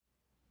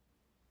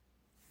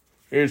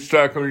It's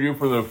talking to you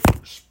from the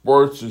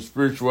Sports and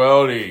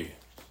Spirituality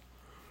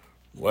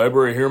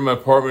Library here in my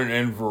apartment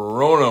in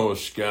Verona,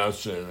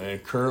 Wisconsin.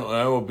 And currently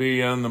I will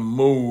be on the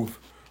move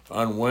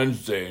on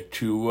Wednesday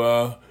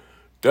to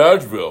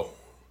Dodgeville.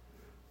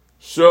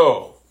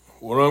 So,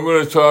 what I'm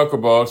going to talk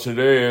about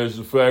today is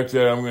the fact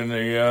that I'm in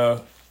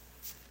the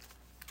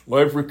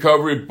Life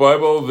Recovery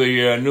Bible,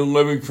 the New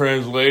Living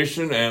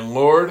Translation, and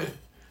Lord,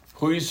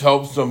 please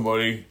help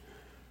somebody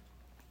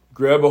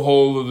grab a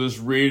hold of this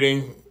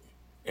reading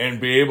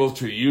and be able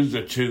to use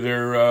it to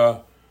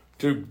their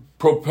to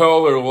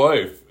propel their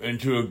life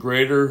into a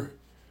greater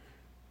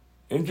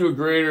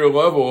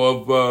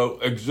level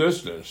of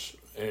existence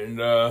and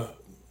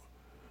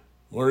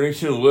learning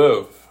to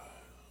live.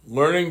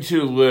 Learning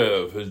to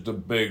live is the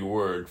big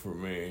word for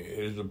me.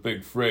 It is a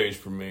big phrase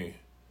for me.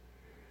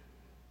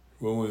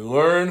 When we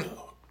learn,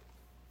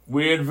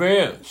 we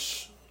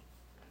advance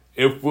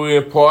if we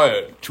apply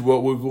it to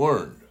what we've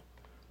learned.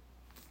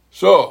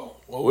 So,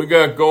 what we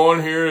got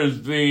going here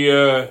is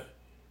the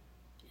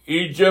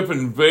Egypt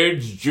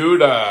invades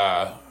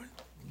Judah.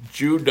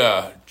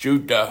 Judah.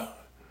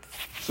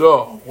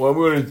 So, what I'm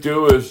going to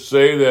do is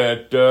say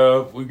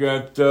that we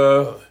got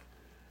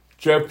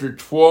chapter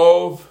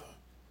 12,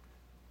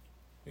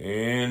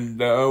 and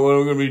what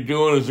I'm going to be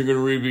doing is I'm going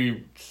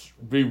to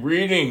be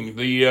reading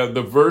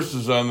the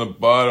verses on the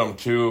bottom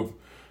too,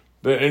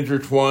 that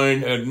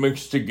intertwine and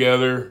mix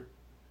together.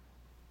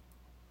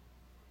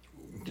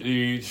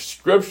 The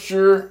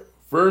scripture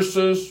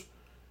verses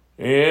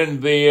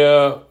and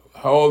the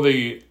how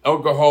the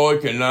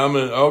Alcoholics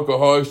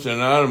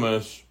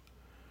Anonymous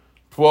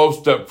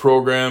 12-step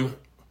program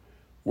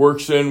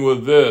works in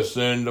with this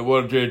and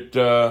what it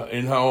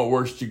and how it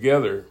works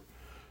together.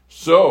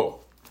 So,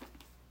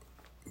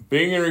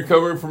 being in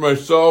recovery for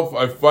myself,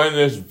 I find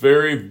this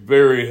very,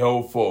 very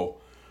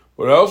helpful.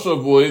 But I also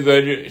believe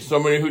that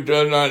somebody who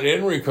does not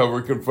in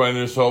recovery can find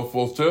this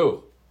helpful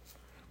too.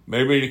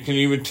 Maybe it can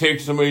even take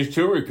somebody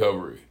to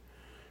recovery.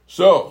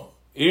 So,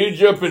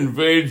 Egypt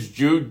invades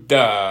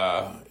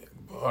Judah.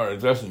 All right,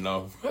 that's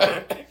enough.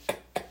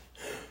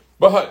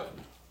 But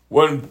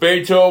when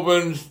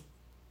Beethoven's...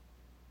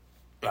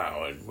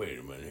 wait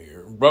a minute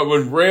here. But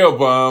when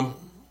Rehoboam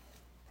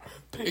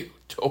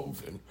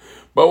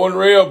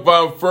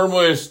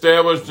firmly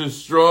established and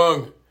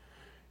strong,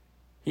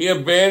 he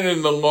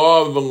abandoned the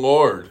law of the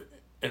Lord,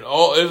 and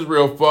all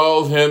Israel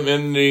followed him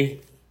in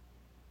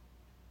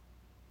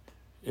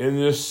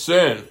this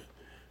sin,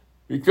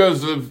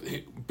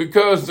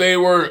 because they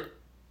were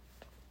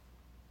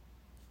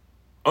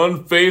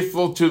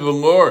unfaithful to the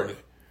Lord.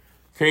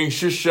 King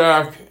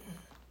Shishak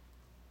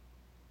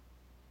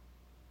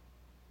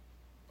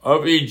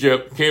of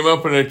Egypt came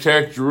up and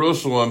attacked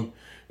Jerusalem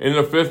in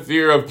the 5th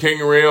year of King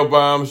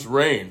Rehoboam's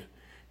reign.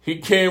 He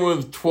came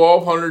with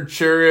 1,200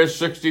 chariots,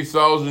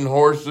 60,000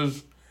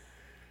 horses,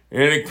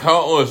 and a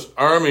countless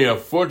army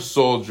of foot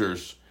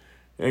soldiers,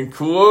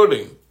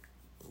 including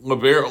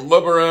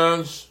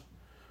Libyans,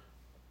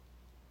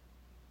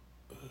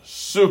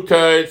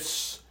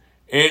 Sukkites,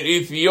 and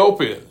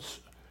Ethiopians.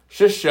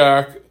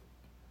 Shishak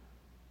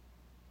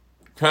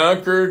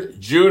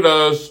conquered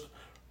Judah's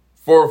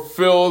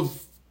fulfilled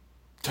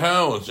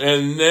towns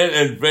and then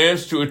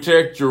advanced to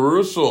attack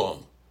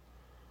Jerusalem.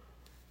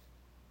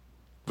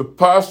 The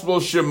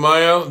possible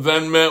Shemaiah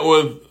then met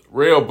with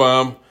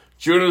Rehoboam,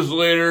 Judah's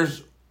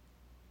leaders,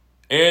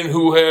 and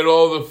who had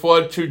all the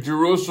fled to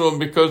Jerusalem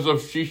because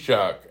of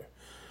Shishak.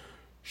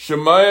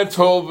 Shemaiah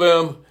told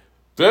them,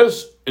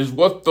 "This is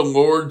what the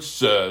Lord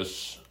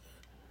says.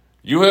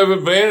 You have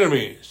abandoned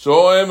me,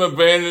 so I am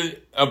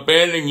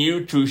abandoning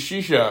you to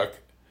Shishak."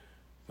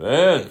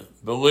 Then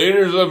the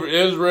leaders of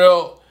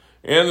Israel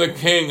and the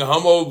king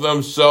humbled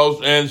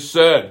themselves and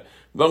said,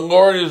 "The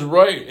Lord is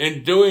right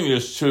in doing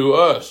this to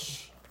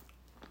us."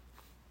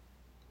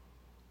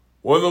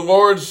 When the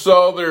Lord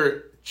saw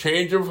their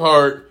change of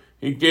heart,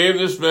 he gave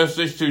this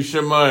message to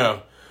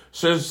Shemaiah: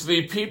 "Since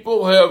the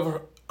people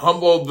have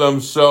humbled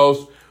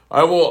themselves,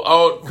 I will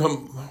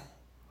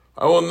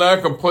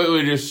not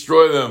completely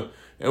destroy them,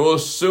 and will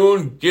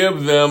soon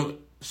give them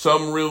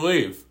some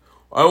relief.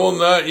 I will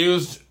not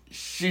use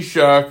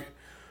Shishak to them.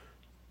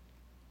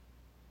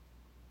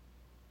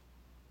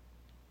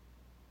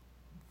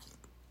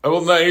 I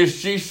will not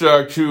use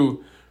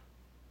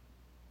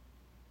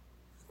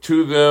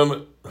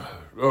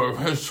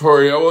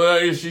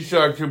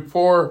Shishak to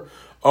pour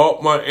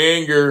out my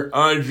anger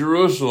on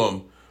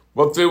Jerusalem,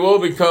 but they will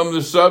become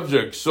the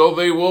subject, so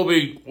they will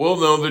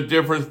know the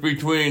difference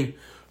between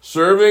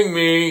serving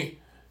me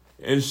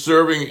and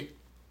serving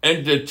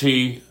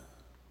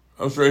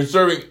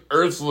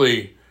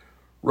earthly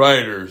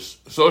riders."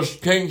 So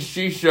King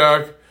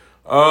Shishak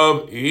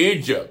of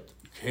Egypt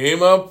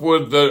came up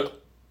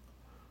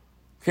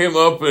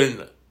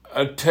and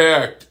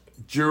attacked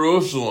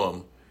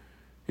Jerusalem.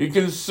 He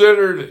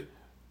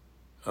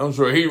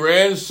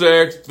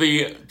ransacked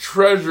the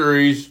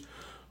treasuries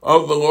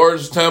of the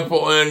Lord's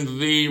temple and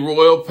the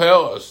royal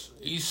palace.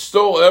 He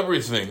stole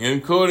everything,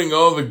 including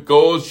all the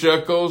gold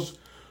shekels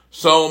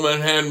Solomon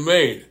had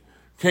made.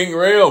 King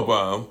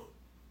Rehoboam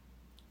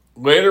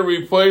later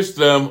replaced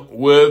them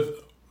with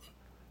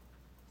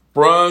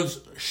bronze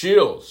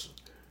shields.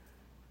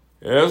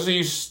 As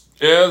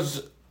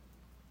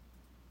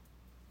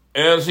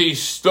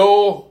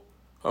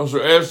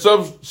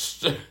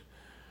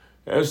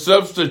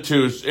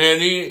substitutes,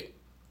 and he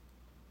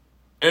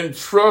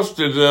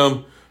entrusted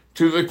them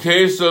to the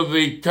case of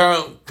the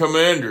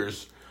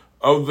commanders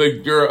of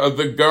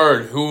the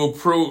guard who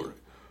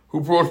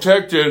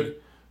protected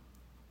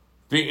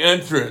the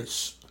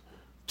entrance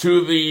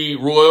to the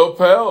royal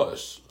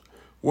palace.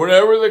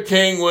 Whenever the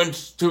king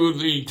went to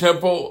the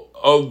temple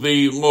of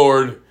the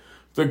Lord,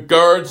 the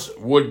guards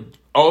would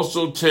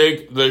also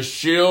take the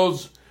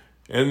shields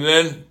and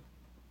then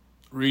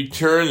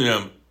return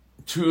them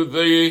to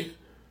the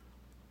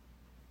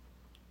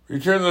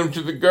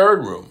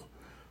guard room.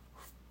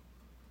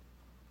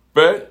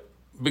 But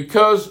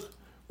because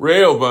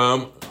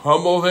Rehoboam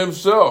humbled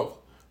himself,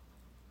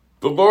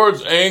 the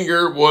Lord's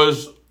anger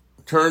was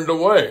turned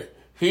away.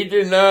 He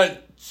did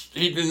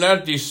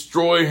not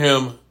destroy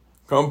him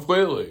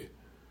completely.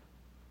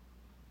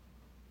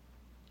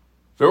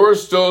 There were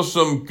still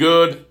some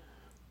good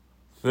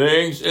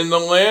things in the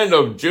land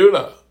of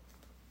Judah.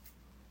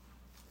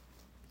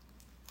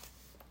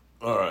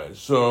 All right,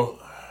 so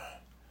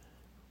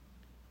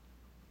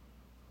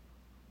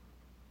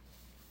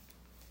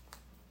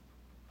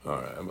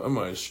I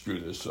might screw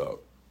this up.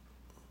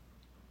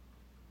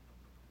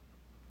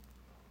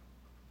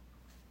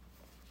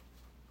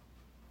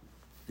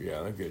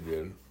 Yeah, I think I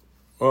did.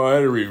 Well, I had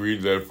to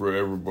reread that for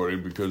everybody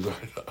because I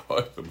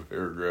like the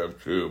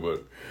paragraph too.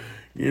 But,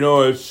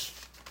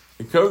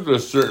 it comes to a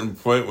certain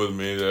point with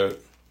me that,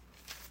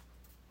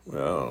 I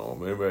don't know,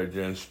 maybe I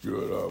didn't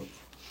screw it up.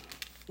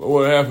 But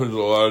what happens a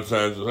lot of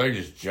times is I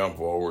just jump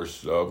over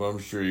stuff. I'm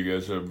sure you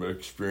guys have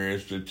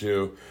experienced it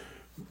too.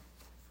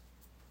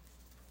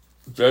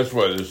 That's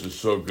why this is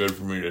so good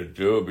for me to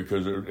do,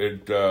 because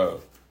it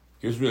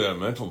gives me that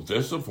mental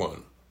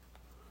discipline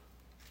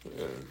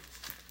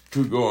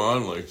to go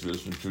on like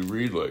this and to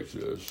read like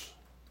this.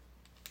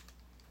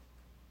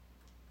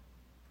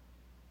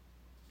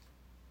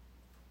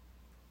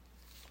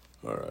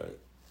 All right.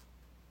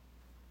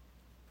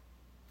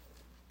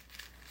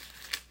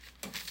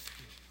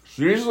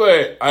 So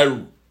usually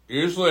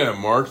I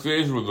mark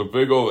these with a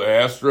big old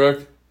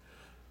asterisk,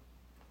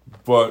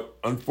 but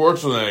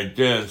unfortunately I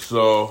didn't,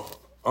 so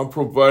I'm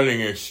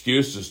providing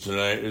excuses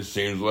tonight, it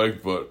seems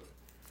like, but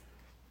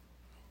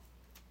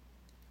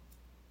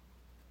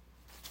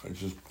I'm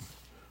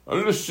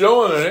just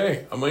showing it,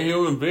 hey, I'm a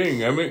human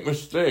being, I make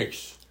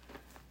mistakes.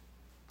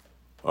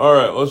 All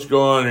right, let's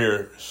go on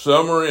here. Let's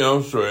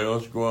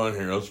go on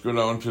here. Let's go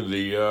down to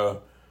the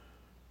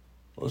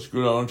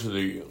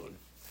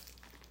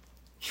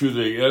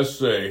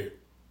essay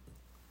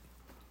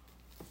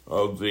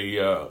of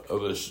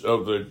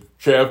the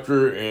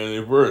chapter and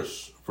the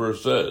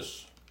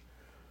verses.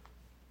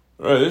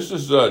 All right, this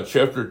is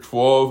chapter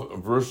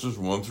 12, verses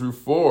 1 through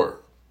 4.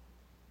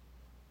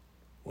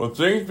 When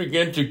things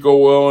begin to go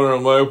well in our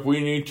life,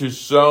 we need to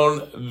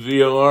sound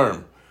the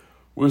alarm.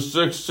 With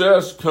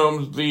success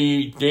comes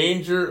the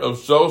danger of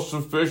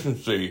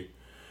self-sufficiency.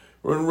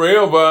 When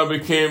Rehoboam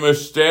became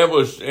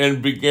established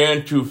and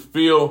began to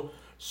feel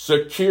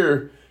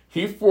secure,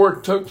 he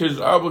foretook his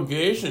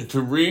obligation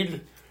to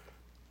lead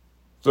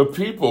the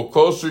people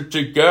closer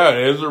to God.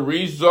 As a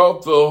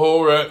result, the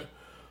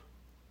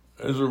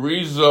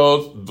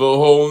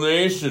whole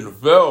nation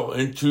fell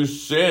into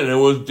sin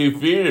and was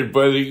defeated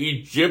by the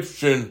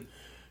Egyptians.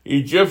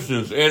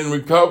 In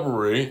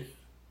recovery,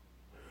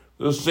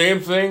 the same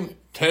thing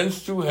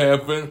tends to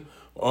happen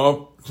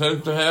when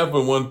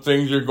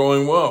things are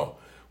going well.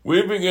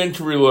 We begin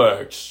to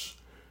relax.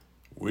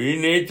 We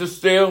need to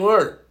stay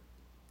alert,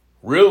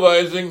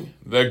 realizing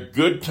that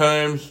good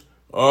times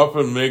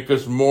often make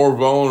us more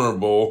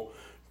vulnerable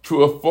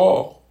to a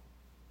fall.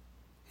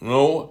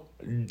 No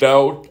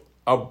doubt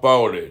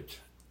about it.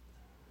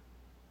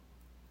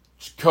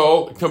 It's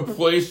called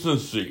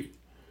complacency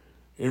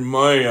in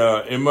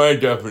my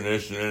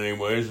definition,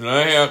 anyways. And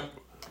I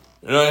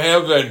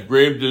have that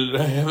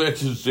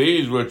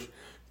disease which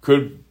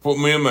could put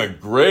me in my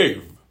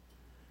grave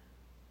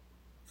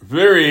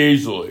very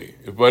easily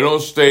if I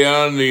don't stay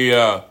on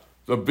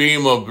the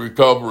beam of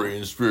recovery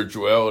and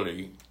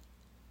spirituality.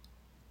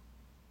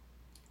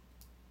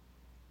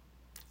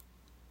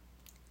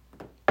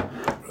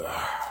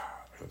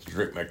 Let's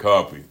drink my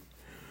coffee.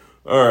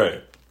 All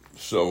right.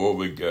 So what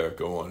we got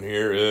going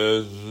here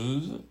is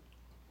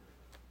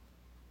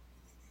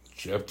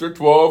chapter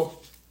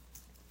 12,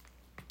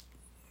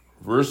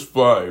 verse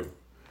 5.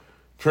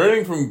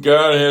 Turning from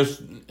God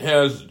has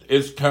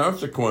its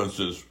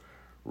consequences.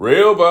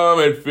 Rehoboam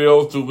had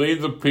failed to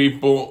lead the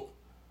people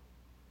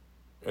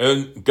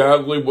in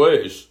godly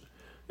ways.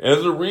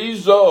 As a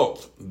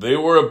result, they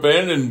were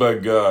abandoned by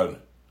God.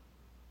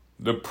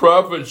 The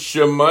prophet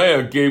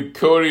Shemaiah gave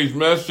Cody's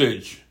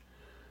message.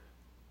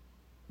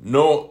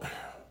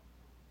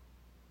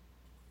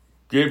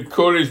 Gave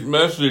Cody's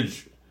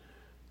message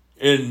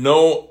in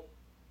no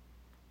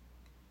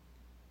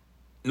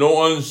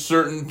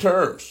uncertain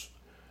terms.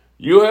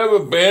 You have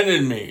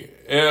abandoned me,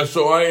 and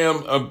so I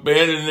am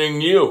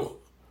abandoning you.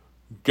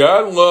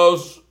 God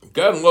loves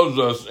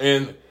us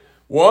and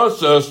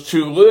wants us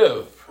to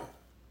live.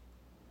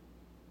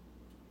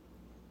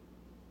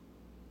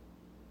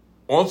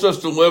 Wants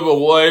us to live a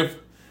life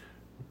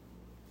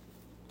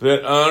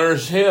that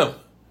honors Him.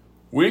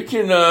 We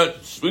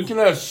cannot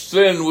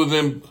sin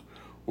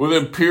with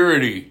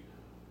impurity.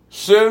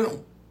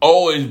 Sin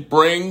always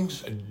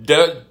brings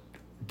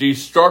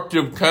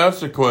destructive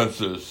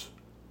consequences.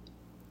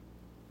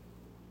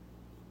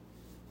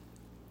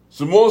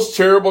 The most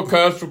terrible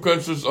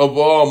consequences of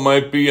all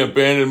might be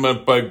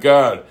abandonment by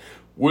God,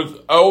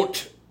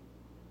 without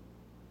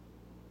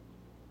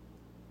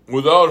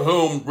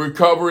whom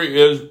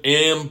recovery is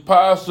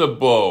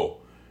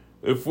impossible.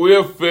 If we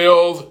have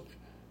failed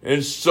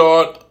and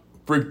sought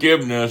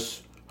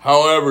forgiveness,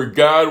 however,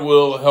 God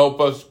will help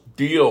us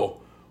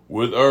deal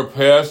with our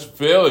past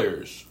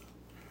failures.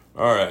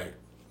 All right,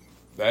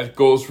 that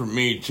goes for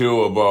me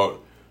too.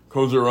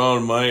 Comes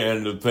around my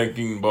end of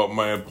thinking about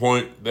my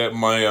point that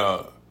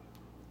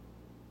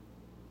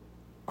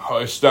how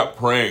I stopped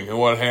praying and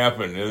what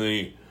happened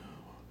and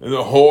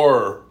the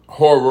horror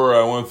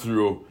I went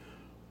through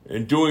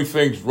and doing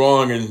things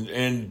wrong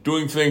and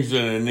doing things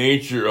in the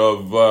nature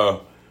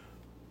of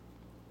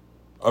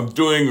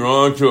doing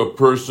wrong to a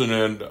person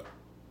and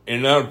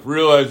not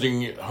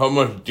realizing how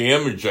much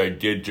damage I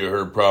did to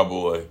her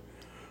probably.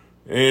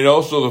 And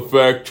also the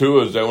fact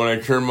too is that when I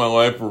turned my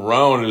life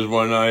around is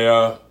when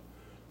I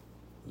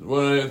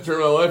turned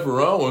my life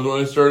around was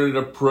when I started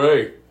to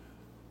pray.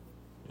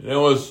 And that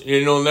was,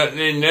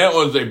 that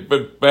was a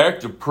back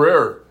to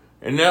prayer.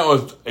 And that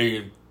was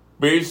a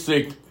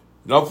basic,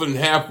 nothing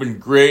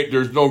happened great.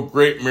 There's no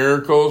great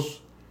miracles.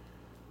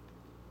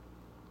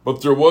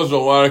 But there was a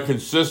lot of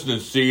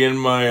consistency in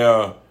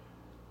my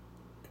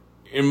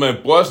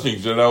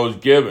blessings that I was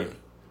given.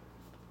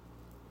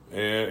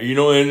 And,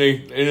 and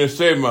it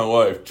saved my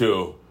life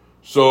too.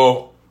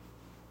 So,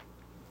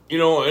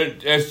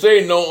 I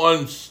say there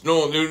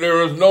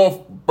was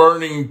no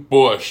burning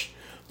bush.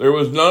 There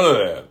was none of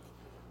that.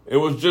 It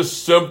was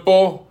just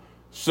simple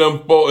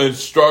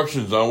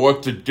instructions on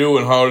what to do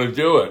and how to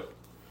do it.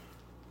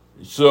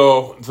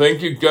 So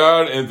thank you,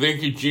 God, and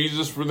thank you,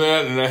 Jesus, for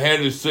that. And I had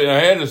to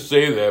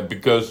say that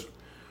because,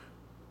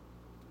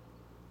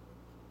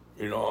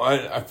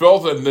 I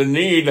felt that the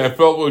need. I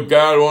felt what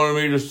God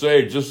wanted me to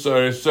say. Just as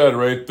I said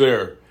right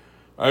there.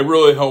 I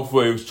really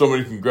hopefully if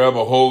somebody can grab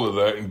a hold of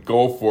that and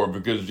go for it,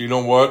 because you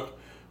know what?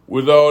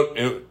 Without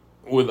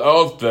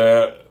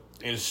that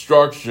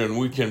instruction,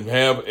 we can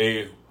have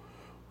a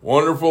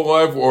wonderful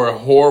life or a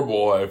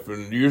horrible life.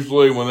 And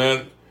usually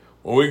when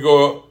we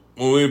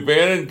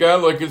abandon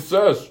God, like it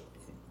says,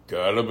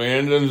 God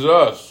abandons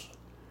us.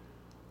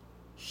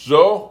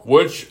 So,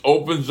 which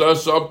opens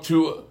us up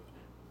to,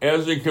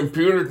 as in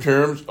computer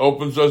terms,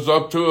 opens us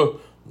up to a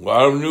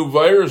lot of new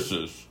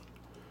viruses.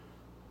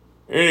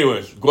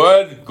 Anyways,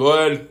 glad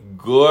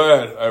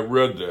I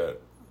read that.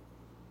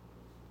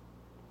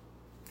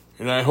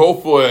 And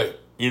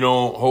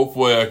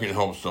hopefully I can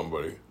help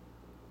somebody.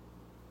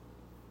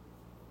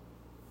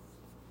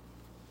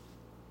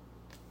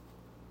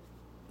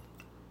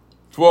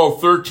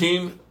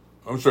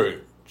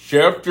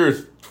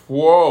 Chapter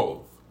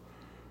 12,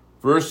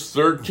 verse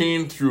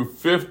 13 through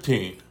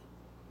 15.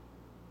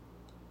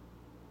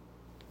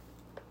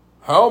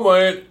 How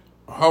might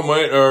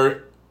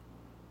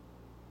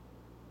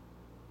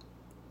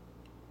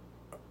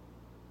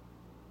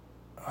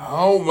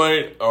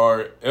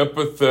our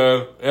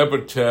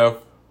epitaph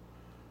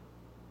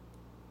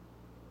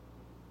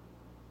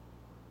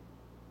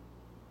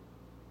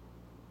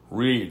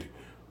read?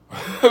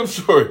 I'm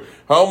sorry.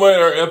 How might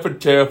our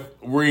epitaph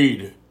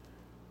read?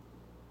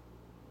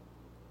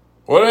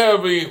 What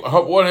have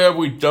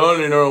we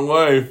done in our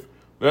life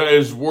that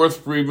is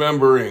worth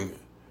remembering?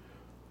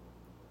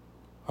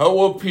 How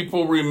will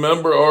people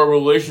remember our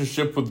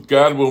relationship with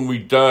God when we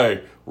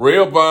die?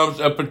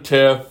 Rehoboam's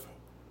epitaph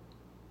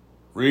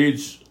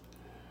reads,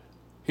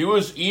 He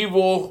was an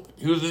evil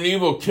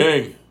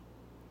king,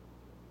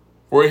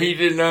 for he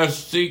did not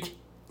seek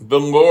the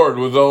Lord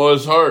with all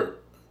his heart.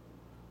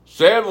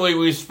 Sadly,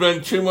 we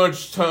spend too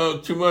much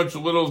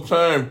little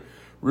time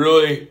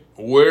really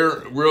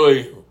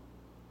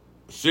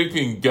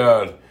seeking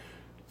God.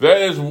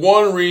 That is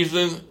one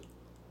reason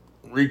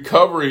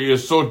recovery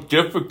is so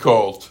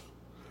difficult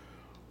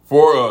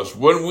for us.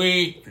 When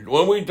we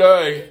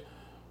die,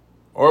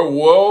 our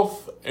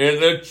wealth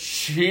and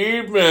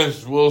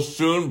achievements will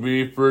soon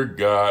be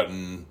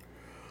forgotten.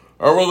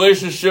 Our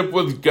relationship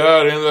with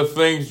God and the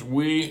things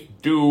we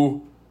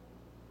do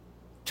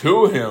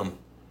to Him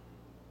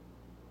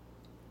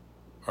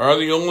are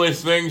the only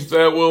things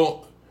that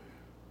will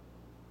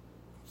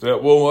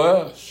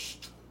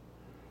last.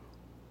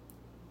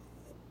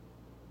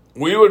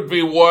 We would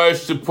be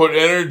wise to put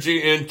energy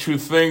into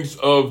things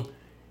of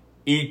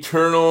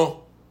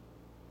eternal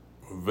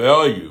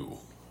value.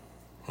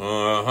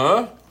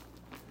 No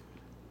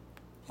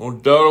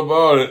doubt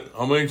about it.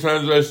 How many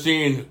times I've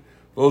seen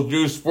those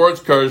new sports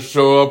cars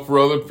show up for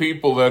other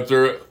people that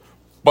they're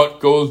butt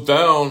goes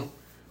down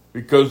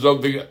because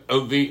of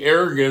the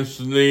arrogance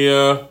and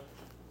the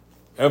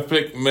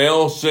epic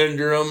male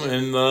syndrome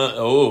and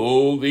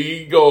the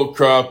ego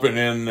cropping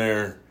in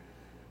there.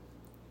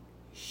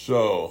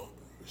 So,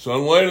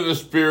 sunlight of the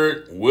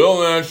Spirit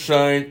will not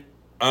shine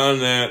on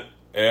that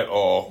at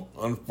all,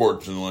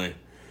 unfortunately.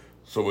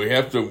 So we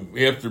have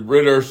to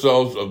rid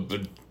ourselves of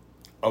the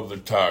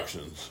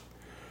toxins.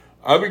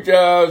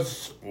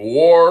 Abijah's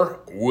war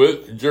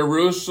with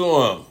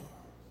Jerusalem.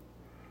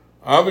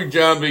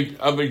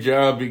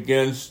 Abijah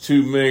begins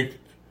to make.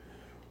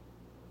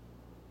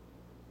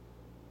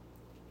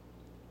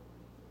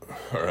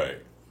 All right.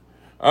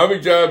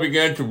 Abijah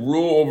began to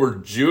rule over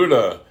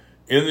Judah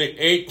in the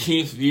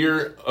 18th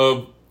year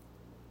of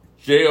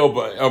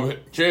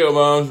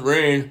Jeroboam's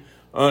reign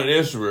on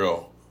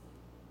Israel.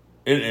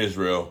 In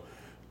Israel.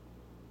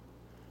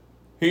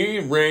 He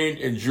reigned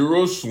in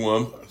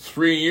Jerusalem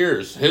 3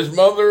 years. His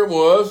mother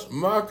was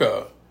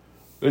Maacah,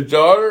 the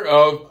daughter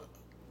of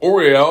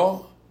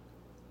Uriel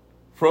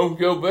from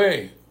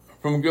Gilboa.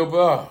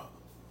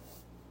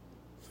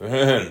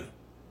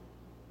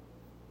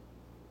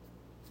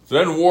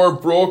 Then war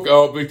broke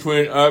out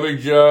between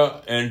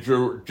Abijah and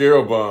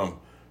Jeroboam.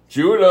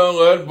 Judah,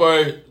 led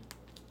by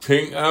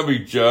King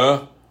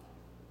Abijah,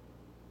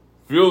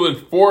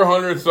 fielded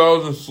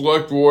 400,000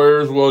 select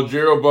warriors, while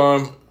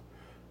Jeroboam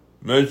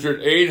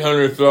measured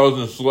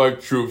 800,000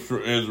 select troops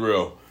from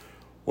Israel.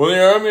 When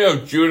the army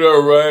of Judah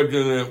arrived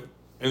in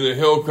the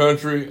hill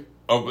country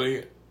of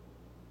the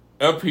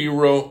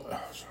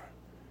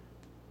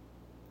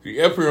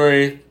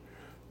Ephraim,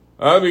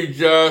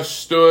 Abijah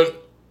stood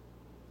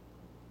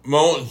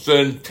Mount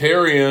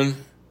Zemaraim,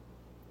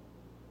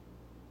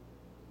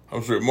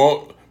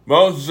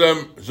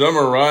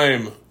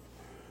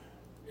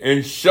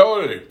 and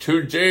shouted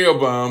to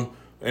Jeroboam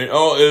and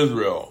all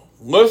Israel,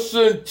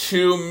 "Listen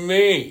to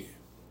me.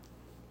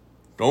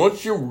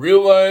 Don't you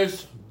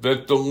realize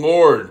that the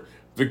Lord,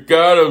 the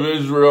God of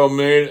Israel,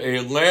 made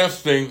a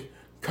lasting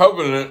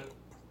covenant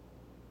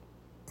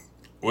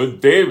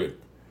with David,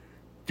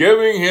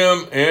 giving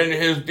him and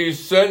his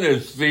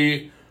descendants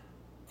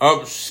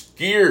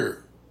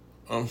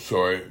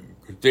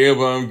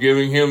Jeroboam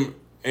giving him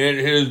and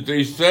his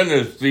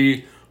descendants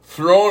the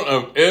throne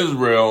of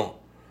Israel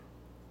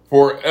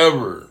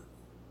forever.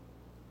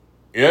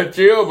 Yet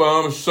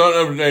Jeroboam, son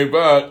of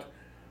Nebat,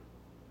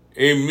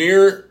 a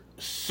mere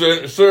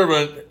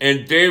servant,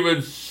 and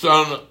David's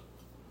son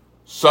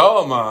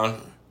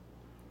Solomon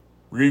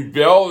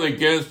rebelled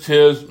against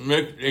his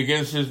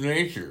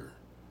nature.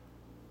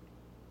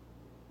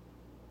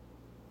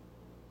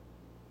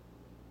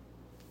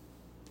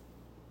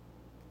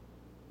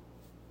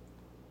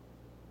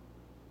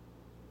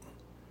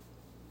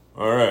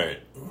 All right.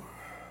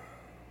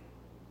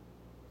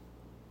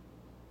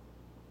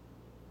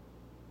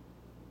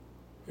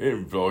 He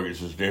rebelled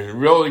against his nature.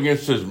 Rebelled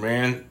against his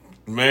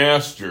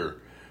master.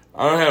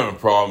 I'm having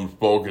problems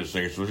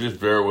focusing, so just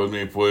bear with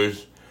me,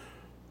 please.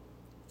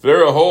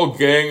 There, a whole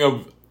gang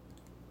of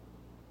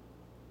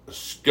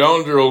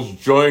scoundrels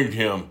joined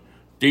him,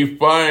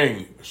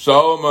 defying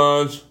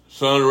Solomon's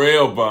son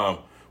Rehoboam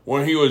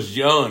when he was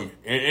young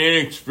and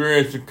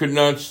inexperienced and could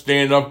not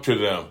stand up to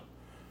them.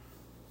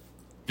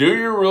 Do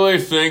you really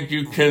think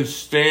you can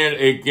stand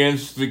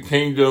against the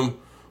kingdom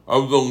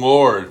of the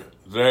Lord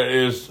that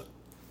is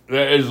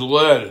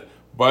led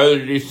by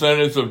the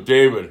descendants of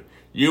David?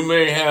 You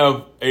may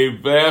have a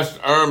vast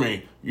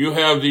army. You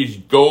have these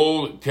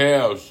gold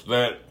calves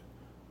that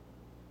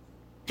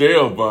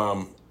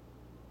Jeroboam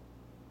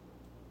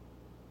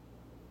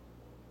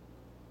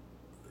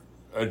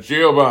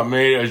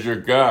made as your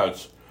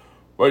gods.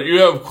 But you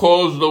have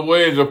closed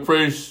away the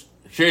priest,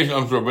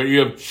 but you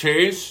have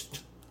chased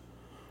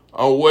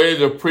away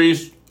the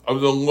priests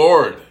of the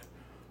Lord,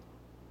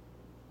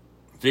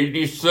 the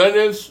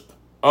descendants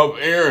of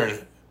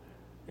Aaron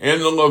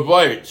and the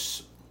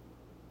Levites,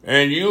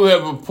 and you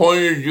have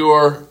appointed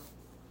your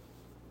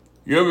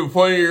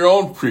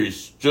own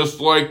priests, just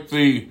like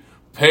the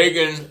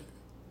pagan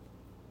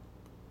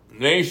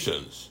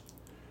nations.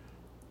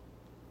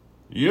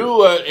 You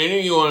let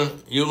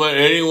anyone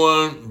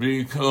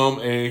become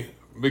a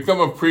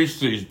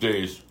priest these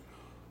days.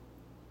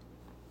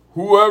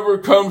 Whoever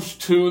comes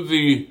to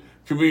be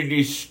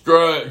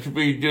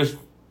just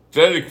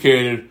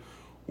dedicated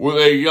with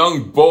a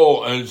young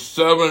bull and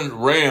 7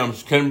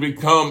 rams can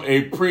become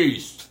a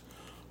priest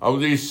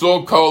of these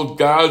so-called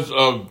gods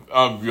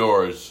of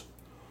yours.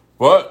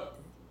 But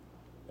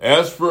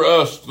as for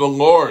us, the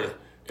Lord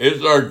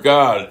is our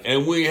God,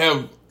 and we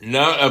have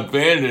not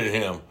abandoned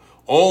him.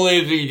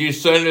 Only the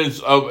descendants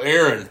of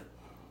Aaron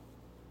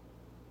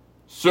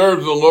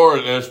serve the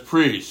Lord as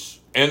priests,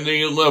 and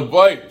the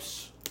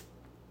Levites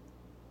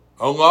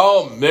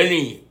allow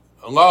me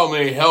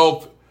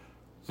help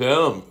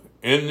them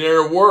in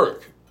their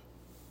work.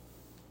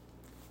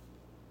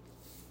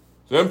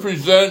 Then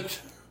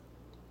present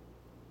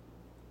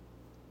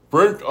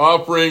burnt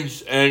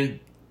offerings and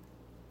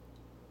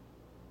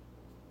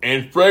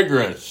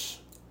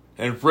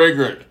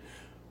fragrant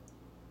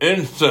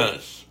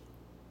incense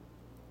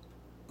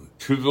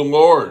to to the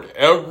Lord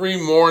every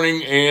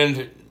morning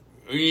and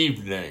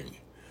evening.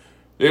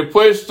 They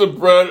placed the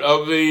bread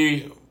of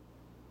the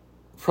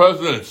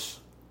presence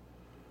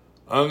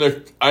on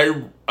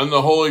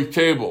the holy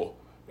table,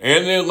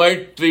 and they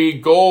light the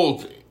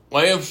gold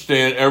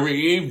lampstand every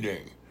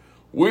evening.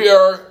 We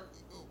are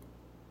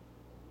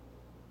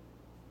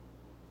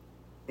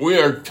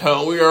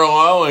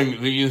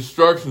allowing the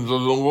instructions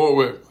of the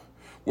Lord.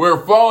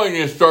 We're following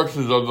the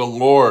instructions of the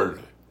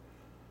Lord,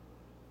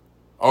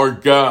 our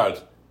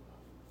God.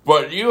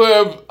 But you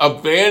have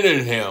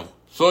abandoned him.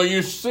 So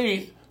you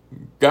see,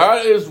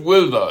 God is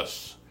with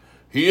us.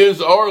 He is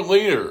our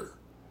leader.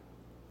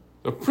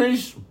 The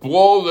priests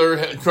blow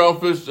their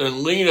trumpets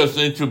and lead us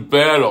into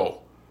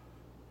battle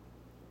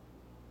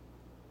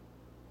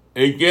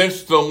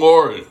against the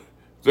Lord,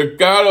 the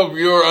God of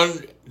your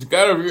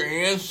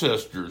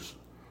ancestors.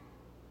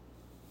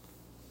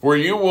 For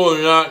you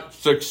will not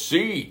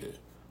succeed.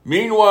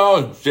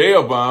 Meanwhile,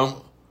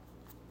 Jeroboam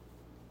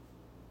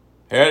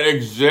had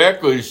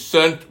exactly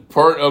sent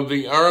part of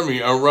the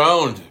army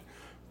around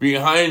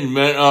behind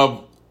men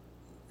of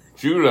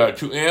Judah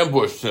to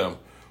ambush them.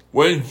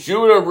 When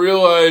Judah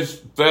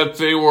realized that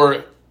they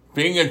were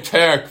being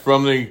attacked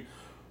from the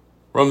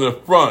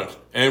front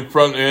and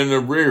the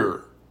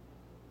rear,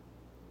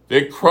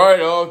 they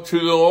cried out to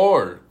the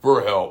Lord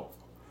for help.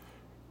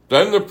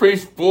 Then the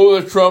priests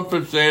blew the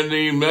trumpets, and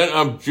the men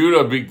of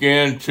Judah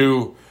began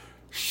to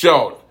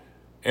shout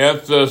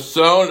at the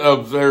sound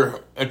of their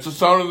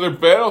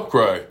battle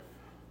cry.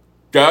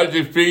 God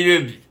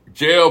defeated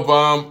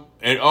Jeroboam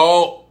and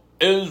all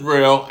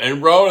Israel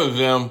and routed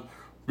them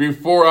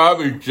before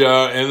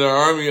Abijah and the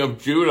army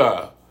of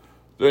Judah.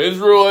 The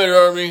Israelite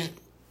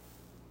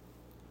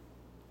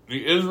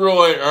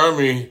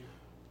army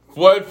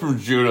fled from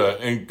Judah,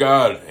 and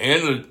God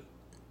handed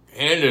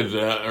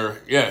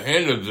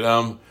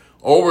them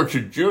over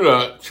to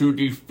Judah to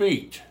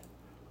defeat.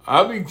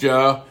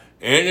 Abijah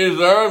and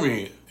his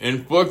army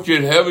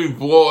inflicted heavy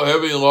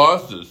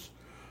losses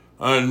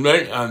on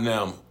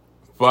them.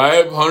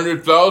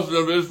 500,000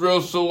 of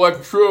Israel's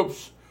select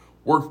troops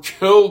were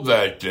killed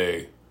that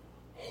day.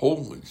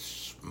 Holy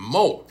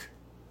smoke.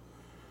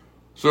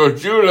 So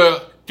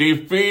Judah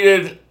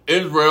defeated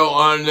Israel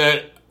on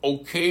that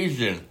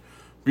occasion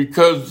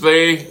because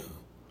they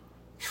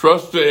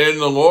trusted in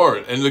the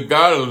Lord and the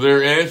God of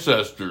their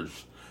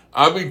ancestors.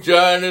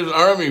 Abijah and his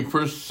army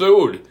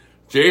pursued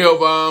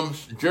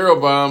Jeroboam's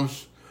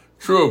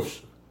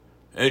troops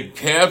and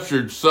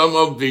captured some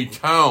of his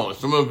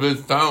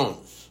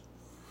towns,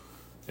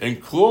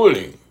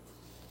 including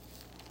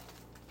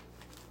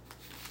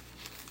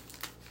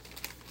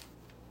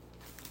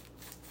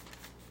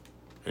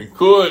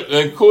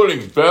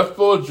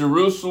Bethel,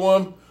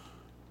 Jerusalem,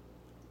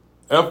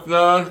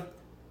 Epnon,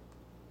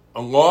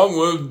 along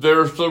with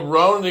their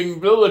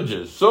surrounding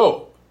villages.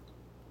 So,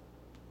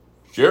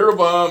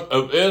 Jeroboam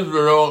of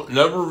Israel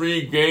never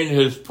regained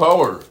his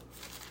power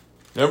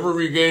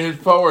during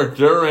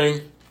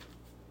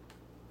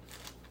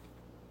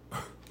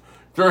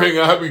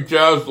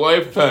Abijah's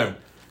lifetime.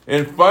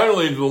 And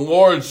finally, the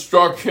Lord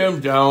struck him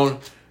down,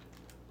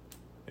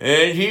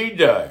 and he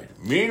died.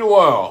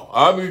 Meanwhile,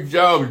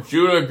 Abijah of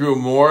Judah grew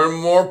more and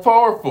more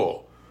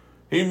powerful.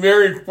 He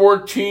married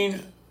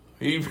 14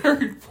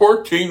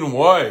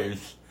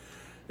 wives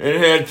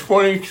and had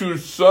 22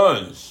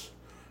 sons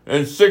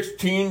and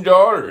 16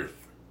 daughters.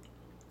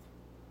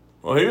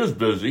 Well, he was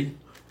busy.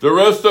 The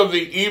rest of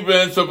the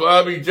events of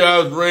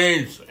Abijah's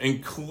reign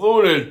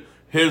included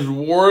his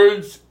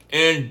words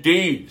and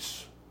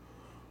deeds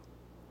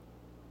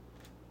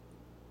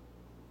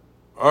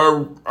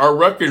are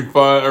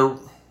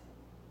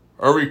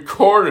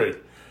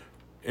recorded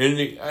in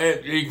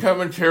the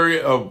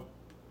commentary of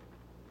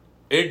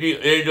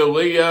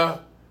Idaliah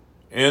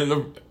and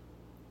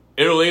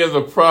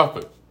the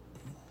prophet.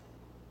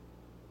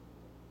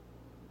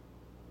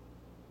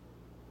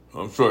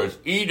 I'm sorry, it's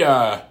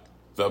Iddah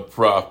the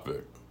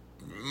prophet.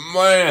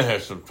 Man,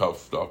 that's some tough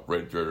stuff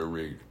right there to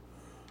read.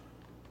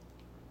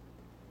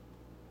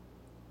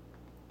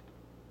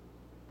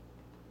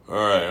 All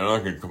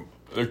right,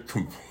 they're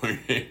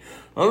complaining.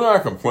 I'm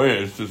not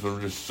complaining.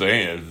 I'm just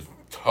saying it's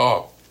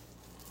tough.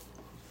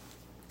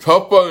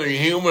 Tough on the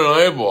human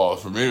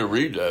eyeballs for me to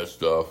read that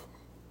stuff.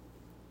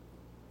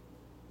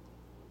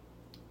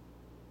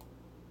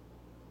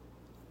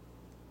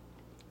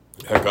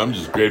 Heck, I'm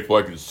just grateful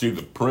I can see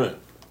the print.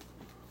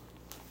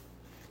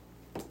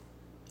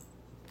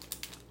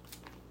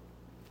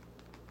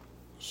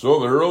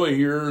 So the early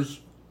years,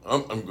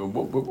 I'm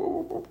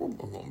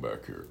going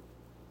back here.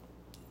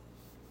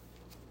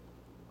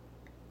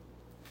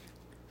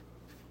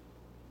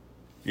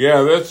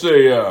 Yeah, that's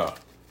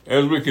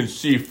as we can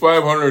see,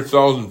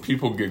 500,000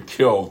 people get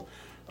killed.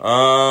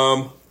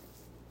 I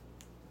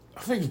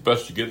think it's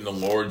best to get in the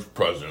Lord's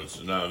presence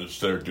and not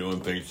instead of doing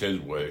things his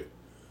way.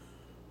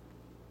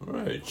 All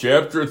right,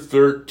 chapter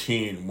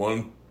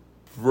 13,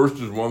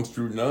 verses 1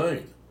 through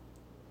 9.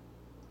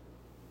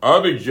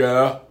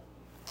 Abijah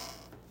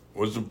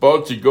was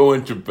about to go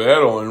into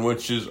battle in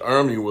which his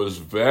army was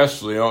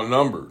vastly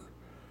outnumbered.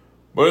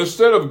 But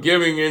instead of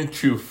giving in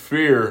to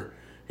fear,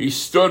 he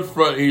stood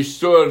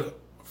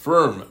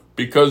firm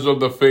because of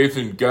the faith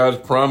in God's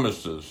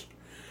promises.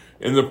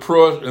 In the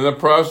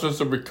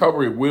process of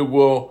recovery, we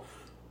will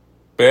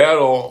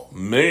battle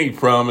many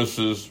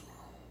promises.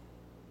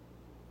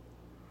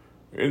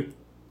 In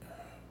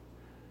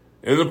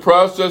the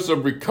process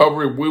of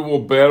recovery, we will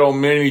battle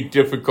many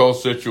difficult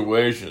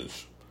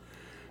situations.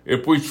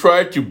 If we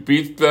try to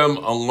beat them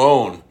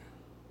alone,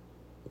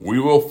 we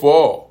will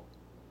fall.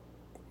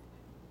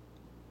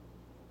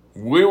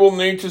 We will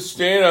need to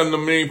stand on the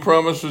many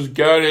promises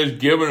God has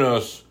given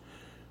us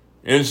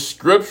in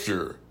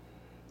Scripture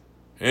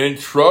and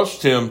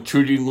trust Him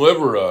to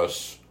deliver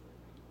us.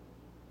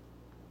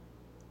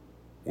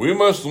 We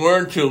must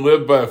learn to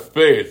live by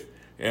faith,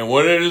 and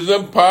when it is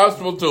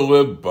impossible to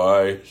live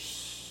by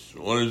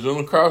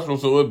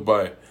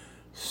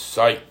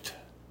sight.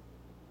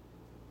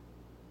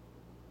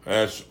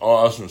 That's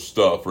awesome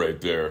stuff right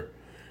there.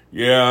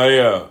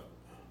 Yeah.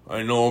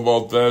 I know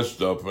about that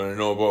stuff. I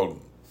know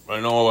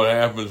what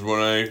happens when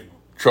I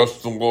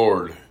trust the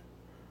Lord.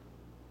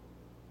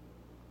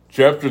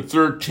 Chapter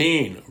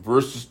 13,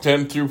 verses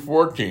 10 through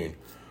 14.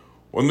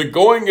 When the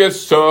going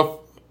gets tough,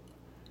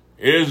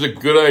 it is a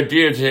good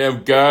idea to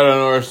have God on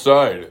our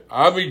side.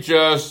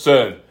 Abijah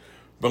said,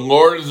 "The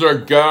Lord is our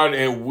God,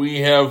 and we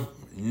have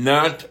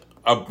not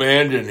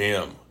abandoned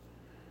Him.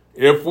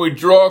 If we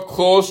draw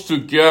close to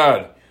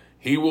God,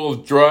 He will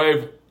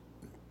draw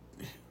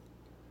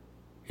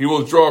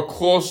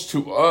close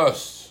to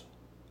us.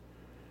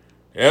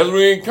 As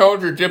we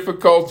encounter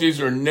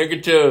difficulties or we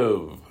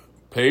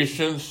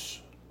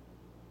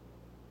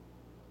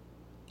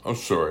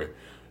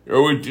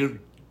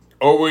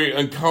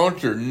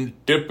encounter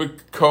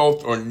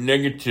difficult or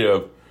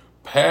negative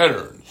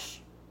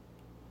patterns,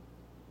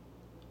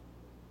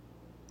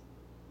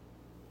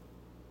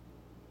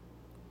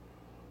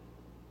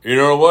 in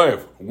our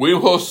life, we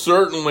will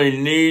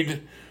certainly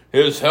need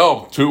His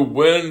help to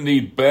win the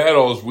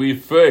battles we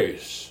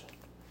face.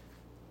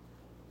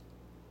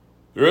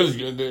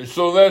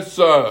 So that's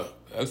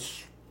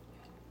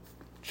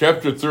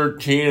chapter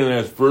 13, and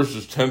that's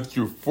verses 10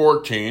 through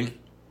 14.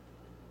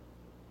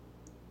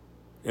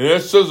 And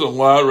that says a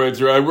lot right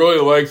there. I really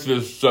like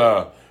this.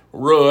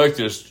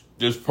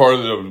 This part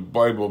of the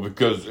Bible,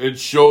 because it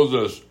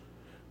just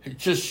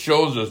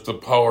shows us the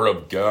power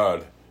of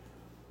God.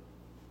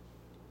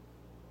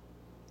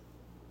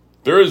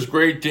 There is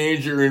great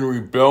danger in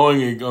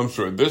rebelling.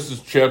 This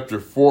is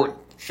chapter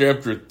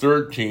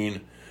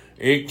 13,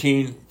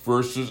 18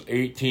 verses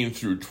 18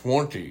 through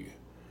 20.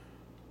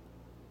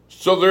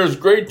 So there's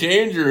great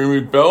danger in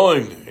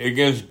rebelling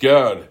against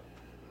God.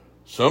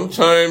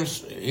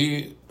 Sometimes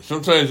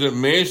it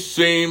may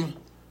seem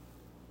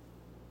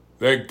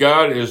that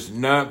God is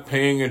not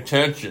paying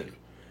attention.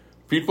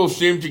 People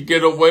seem to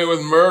get away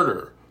with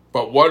murder,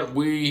 but what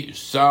we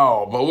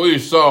saw,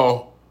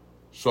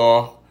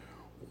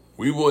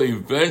 we will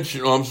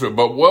eventually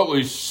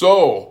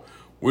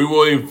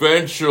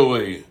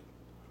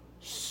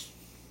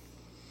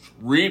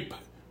reap.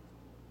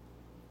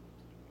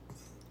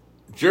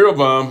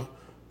 Jeroboam,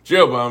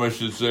 I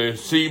should say,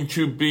 seemed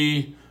to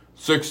be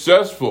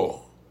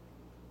successful.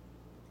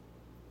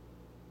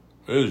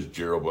 It is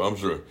Jeroboam,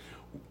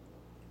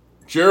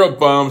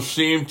 Jeroboam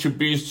seemed to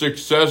be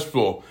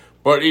successful,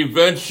 but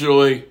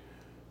eventually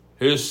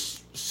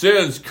his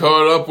sins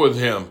caught up with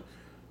him.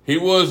 He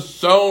was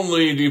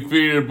soundly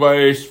defeated by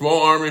a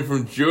small army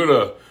from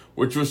Judah,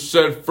 which was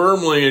set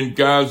firmly in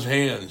God's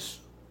hands.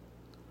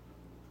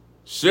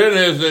 Sin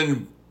has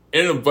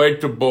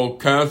inevitable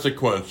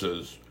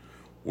consequences.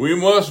 We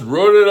must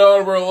root it out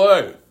of our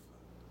life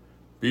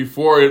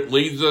before it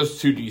leads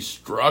us to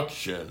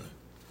destruction.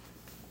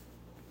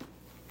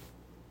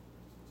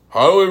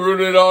 How do we root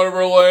it out of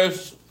our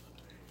lives?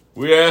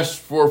 We ask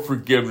for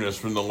forgiveness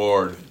from the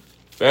Lord.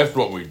 That's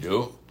what we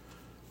do.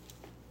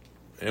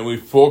 And we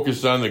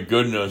focus on the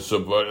goodness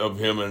of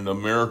Him and the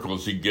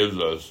miracles He gives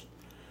us.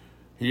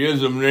 He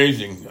is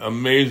amazing.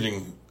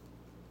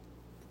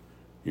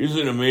 He's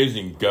an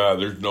amazing God,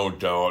 there's no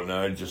doubt, and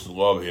I just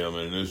love Him,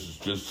 and this is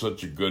just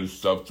such a good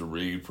stuff to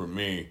read for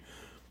me,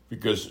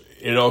 because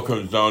it all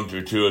comes down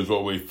to, too, is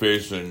what we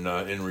face in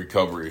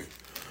recovery.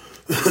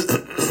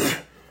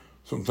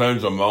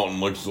 Sometimes a mountain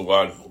looks a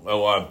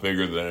lot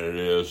bigger than it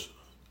is.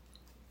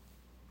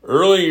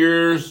 Early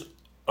years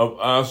of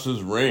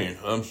Asa's reign.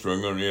 This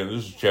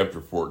is chapter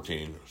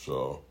 14,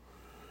 so.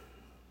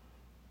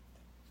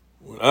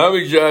 When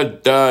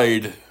Abijah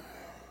died,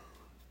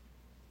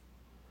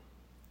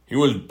 he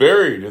was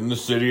buried in the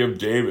city of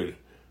David.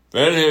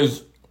 Then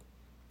his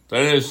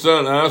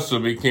son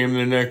Asa became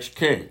the next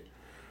king.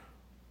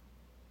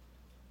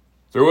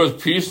 There was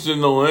peace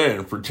in the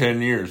land for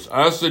 10 years.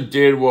 Asa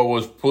did what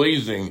was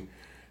pleasing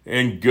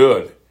and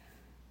good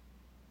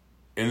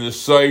in the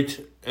sight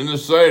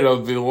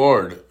of the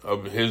Lord,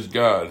 of his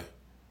God.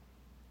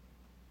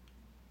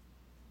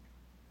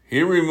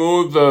 He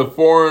removed the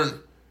foreign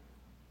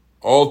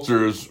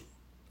altars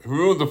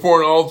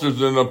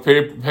and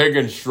the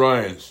pagan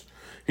shrines.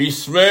 He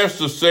smashed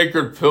the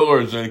sacred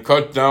pillars and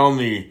cut down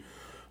the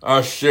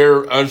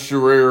Asherah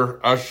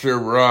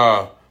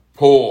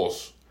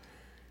poles.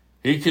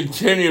 He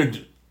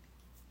commanded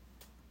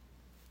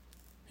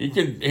the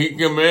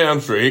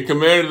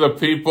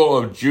people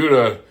of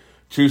Judah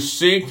to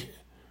seek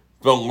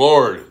the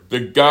Lord, the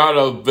God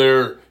of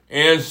their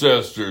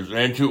ancestors,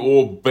 and to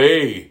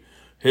obey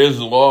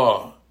his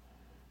law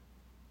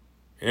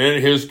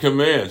and his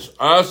commands.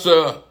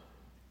 Asa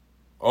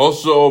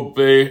also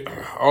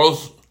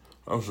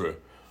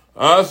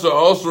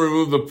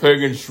removed the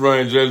pagan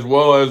shrines as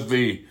well as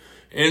the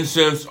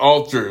incense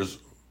altars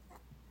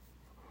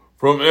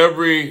from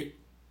every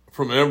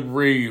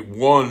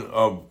one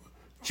of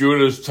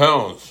Judah's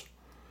towns.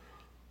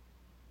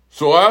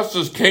 So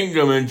Asa's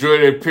kingdom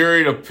enjoyed a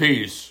period of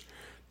peace.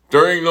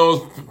 During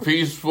those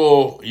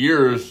peaceful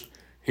years,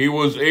 he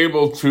was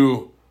able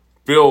to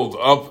build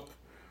up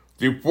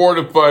the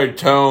fortified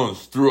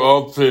towns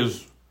throughout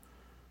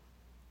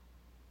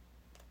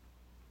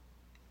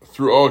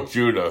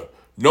Judah.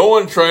 No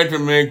one tried to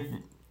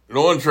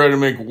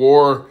make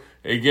war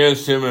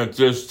against him at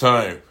this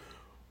time,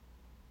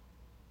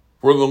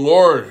 for the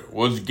Lord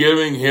was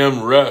giving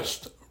him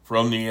rest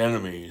from the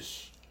enemies.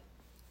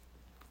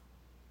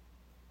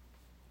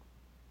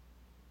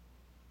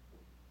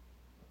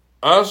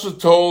 Asa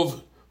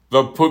told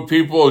the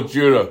people of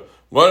Judah,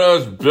 "Let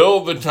us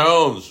build the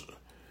towns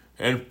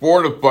and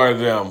fortify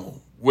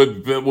them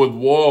with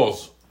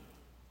walls,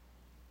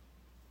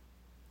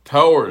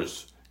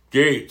 towers,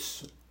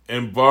 gates,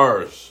 and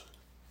bars.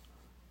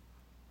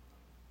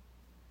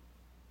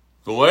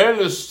 The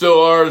land is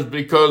still ours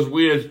because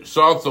we have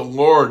sought the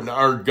Lord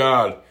our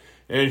God,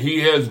 and he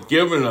has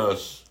given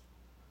us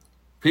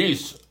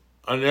peace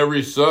on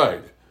every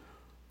side."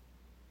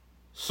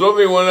 So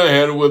they went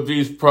ahead with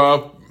these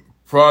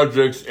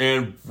projects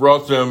and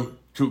brought them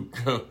to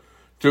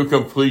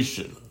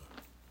completion.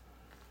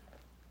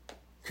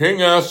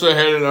 King Asa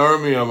had an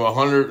army of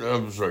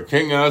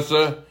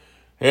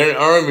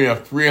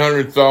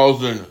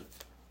 300,000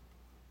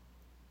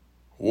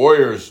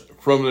 warriors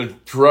from the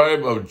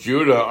tribe of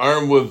Judah,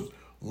 armed with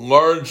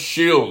large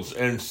shields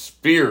and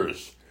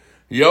spears.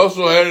 He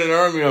also had an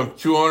army of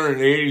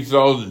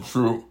 280,000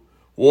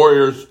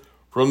 warriors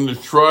from the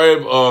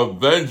tribe of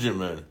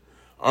Benjamin,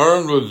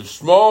 armed with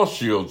small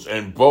shields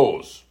and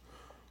bows.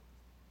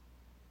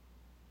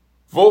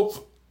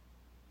 Both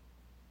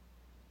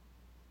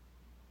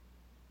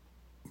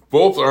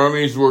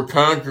armies were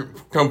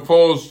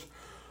composed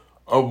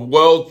of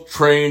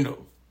well-trained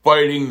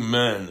fighting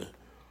men.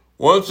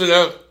 Once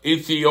an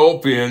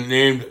Ethiopian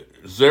named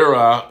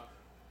Zerah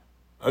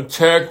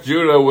attacked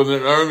Judah with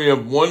an army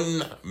of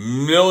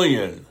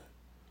 1,000,000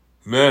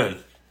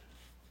 men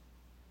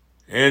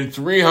and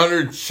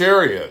 300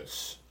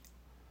 chariots.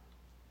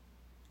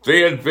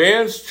 They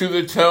advanced to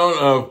the town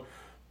of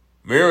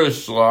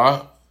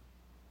Marishah.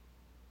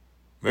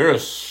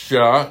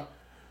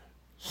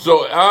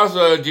 So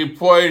Asa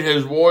deployed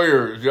his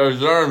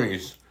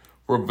armies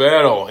for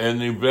battle in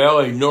the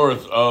valley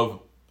north of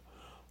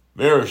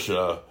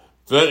Marishah.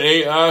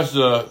 Then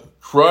Asa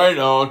cried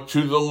out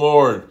to the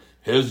Lord,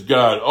 his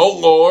God, "O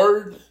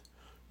Lord,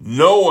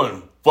 no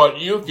one but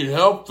you can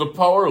help the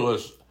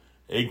powerless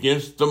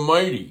against the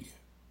mighty.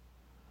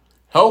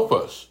 Help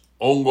us,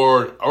 O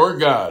Lord, our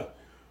God,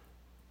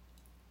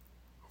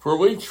 for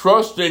we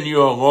trust in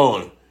you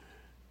alone.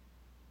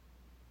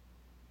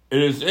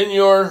 It is in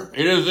your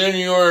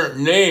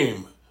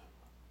name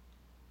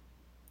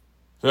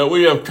that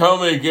we have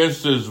come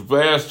against this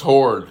vast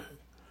horde.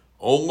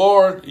 O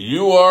Lord,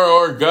 you are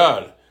our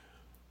God.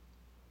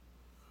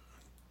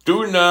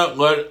 Do not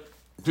let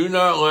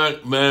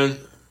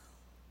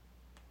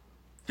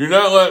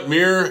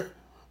mere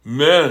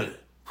men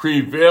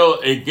prevail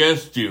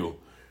against you."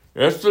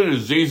 That's the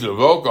disease of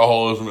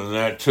alcoholism in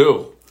that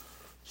too.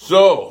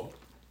 So,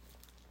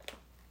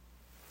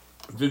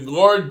 the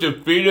Lord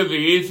defeated the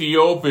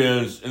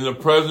Ethiopians in the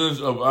presence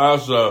of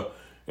Asa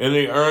and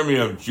the army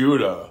of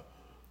Judah.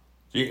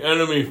 The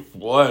enemy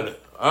fled.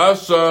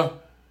 Asa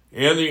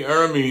and the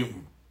army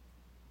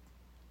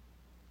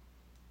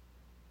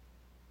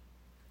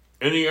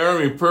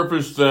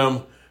pursued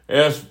them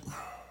as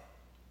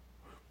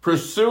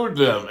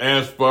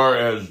far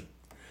as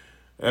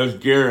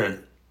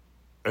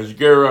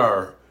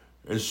Gerar,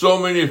 and so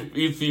many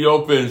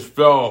Ethiopians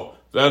fell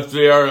that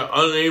they are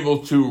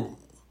unable to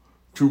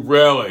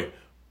rally.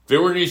 They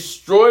were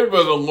destroyed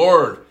by the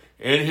Lord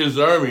and his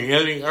army,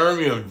 and the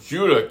army of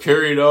Judah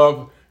carried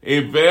off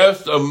a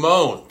vast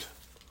amount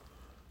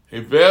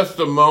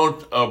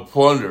of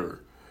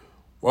plunder.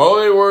 While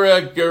they were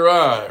at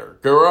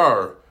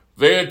Gerar,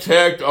 they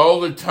attacked all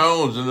the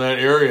towns in that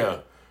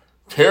area.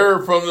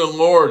 Terror from the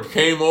Lord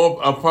came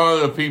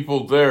upon the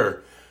people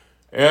there.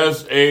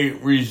 As a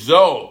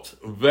result,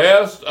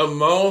 vast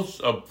amounts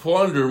of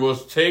plunder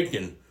was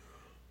taken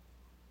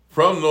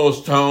from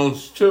those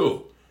towns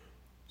too.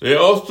 They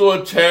also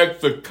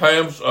attacked the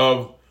camps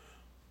of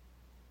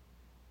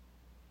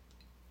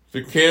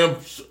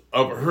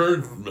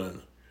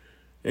herdsmen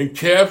and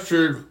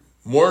captured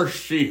more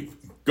sheep,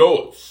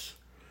 goats,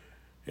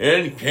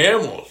 and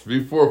camels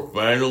before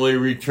finally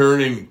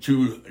returning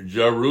to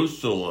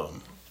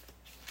Jerusalem.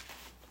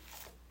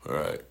 All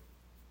right.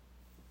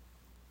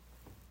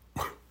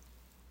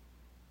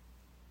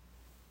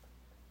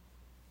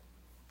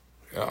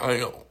 Yeah, I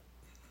know.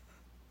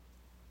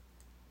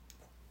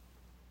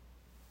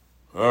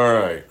 All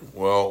right.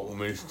 Well, let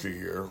me see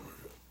here.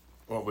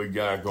 What we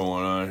got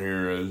going on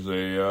here is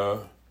a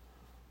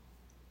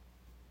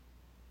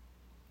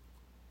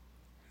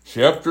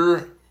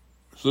chapter.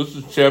 So this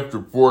is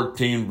chapter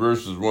 14,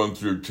 verses 1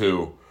 through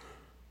 2.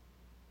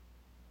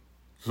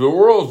 So the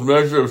world's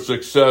measure of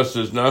success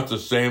is not the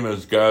same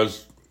as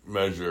God's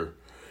measure.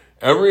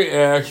 Every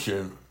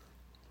action,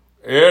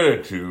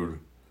 attitude,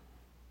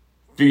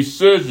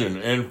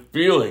 decision, and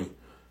feeling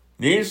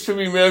needs to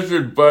be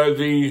measured by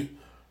the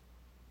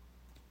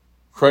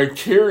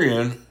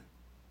criterion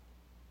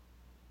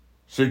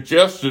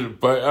suggested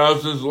by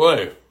Asa's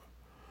life.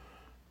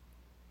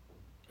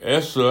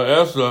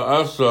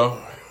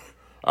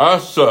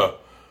 Asa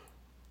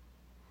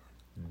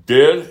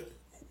did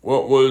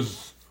what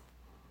was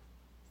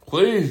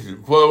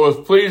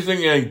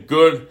pleasing and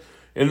good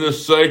in the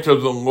sight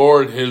of the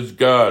Lord his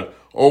God.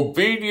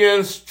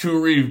 Obedience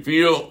to the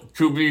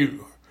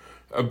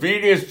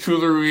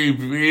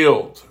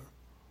revealed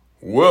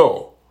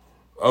will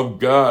of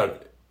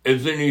God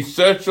is an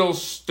essential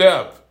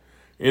step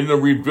in the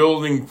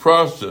rebuilding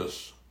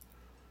process.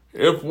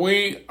 If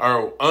we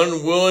are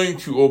unwilling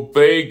to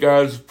obey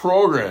God's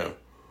program,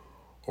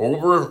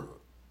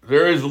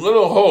 there is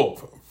little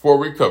hope for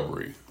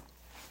recovery.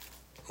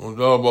 No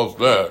doubt about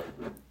that.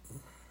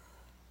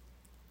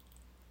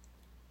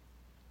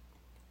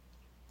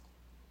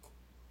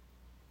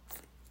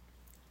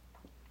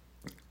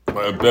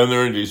 I've been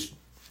there and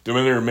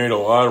made a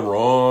lot of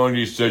wrong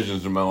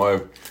decisions in my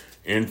life,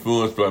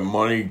 influenced by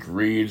money,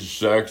 greed,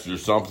 sex, or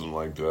something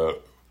like that.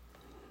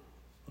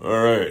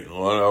 All right, a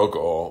lot of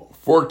alcohol.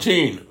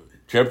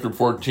 Chapter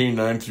 14,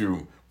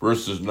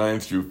 verses 9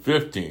 through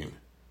 15.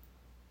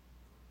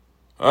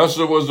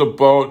 Asa was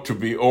about to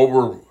be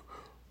overwhelmed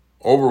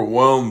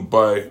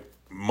by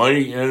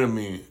mighty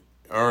enemy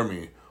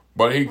army,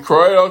 but he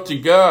cried out to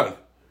God,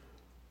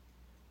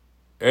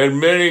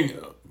 admitting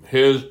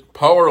his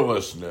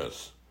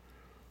powerlessness.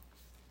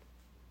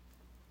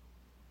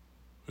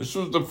 This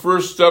was the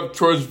first step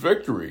towards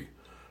victory.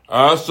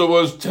 Asa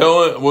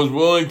was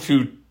willing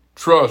to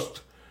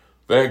trust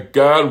that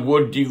God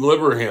would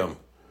deliver him.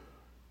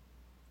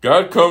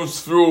 God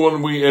comes through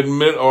when we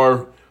admit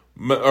our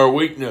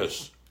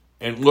weakness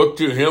and look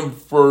to him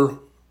for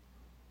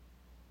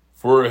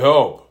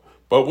help.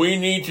 But we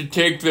need to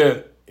take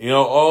that,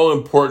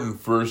 all-important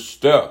first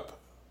step.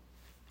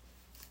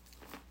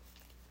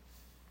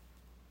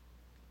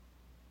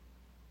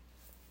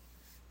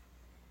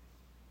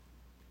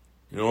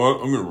 You know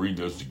what? I'm going to read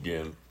this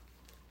again.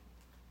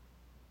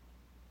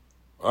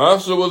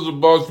 Asa was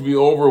about to be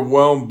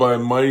overwhelmed by a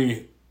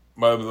mighty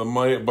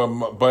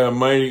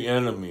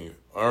enemy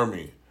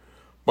army,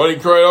 but he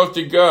cried out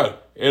to God,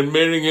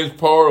 admitting his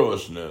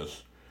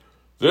powerlessness.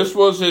 This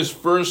was his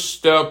first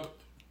step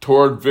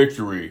toward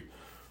victory.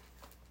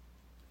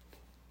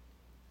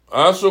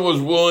 Asa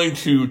was willing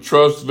to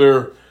trust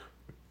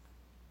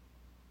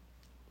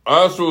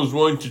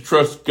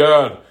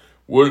God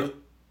would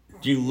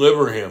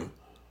deliver him.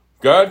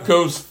 God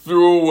comes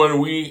through when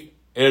we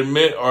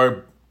admit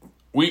our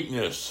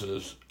weakness,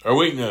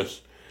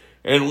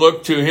 and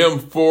look to him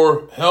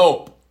for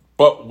help.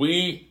 But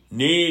we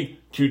need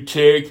to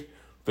take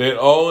that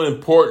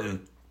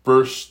all-important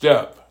first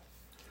step,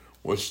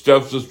 which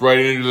steps us right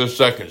into the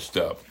second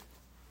step.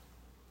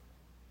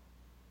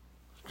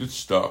 Good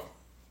stuff.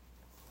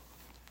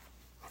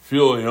 I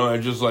feel, I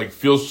just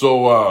feel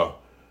so,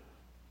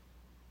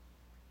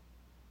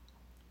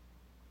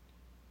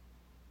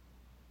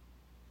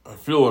 I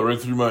feel it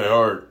right through my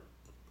heart.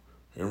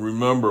 And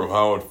remember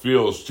how it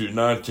feels to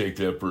not take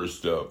that first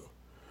step.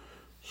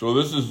 So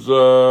this is,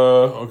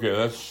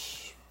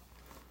 that's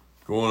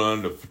going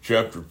on to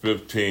chapter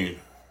 15.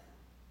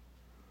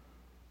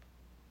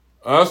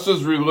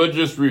 Asa's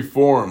religious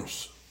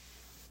reforms.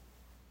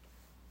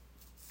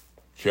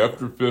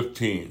 Chapter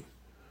 15.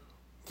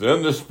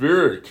 Then the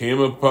Spirit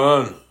came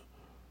upon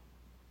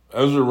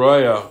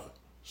Azariah,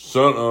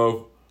 son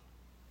of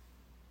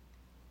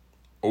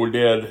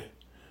Oded,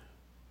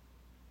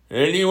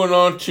 and he went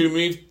on to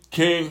meet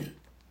King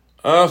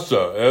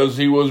Asa as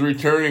he was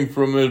returning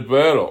from his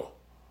battle.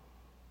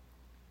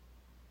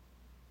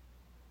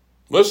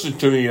 Listen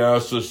to me,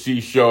 Asa, he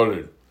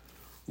shouted.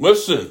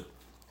 Listen,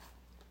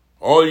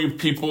 all you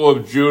people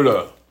of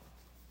Judah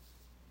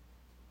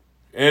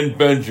and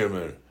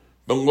Benjamin.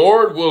 The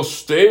Lord will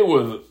stay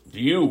with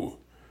you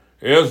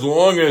as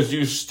long as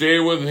you stay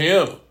with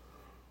him.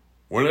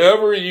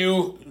 Whenever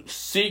you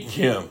seek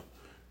him,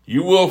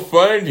 you will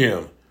find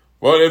him.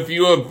 But if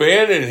you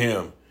abandon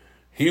him,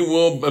 he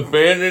will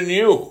abandon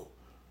you.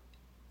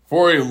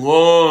 For a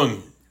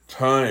long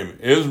time,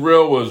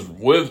 Israel was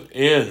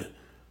within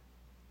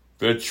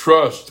the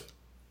trust.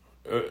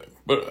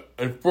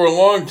 And for a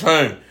long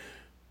time,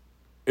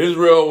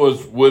 Israel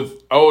was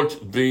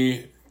without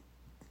the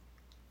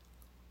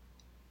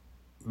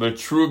the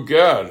true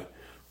God,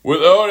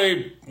 without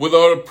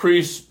a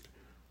priest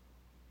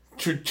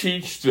to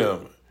teach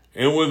them,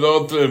 and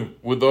without the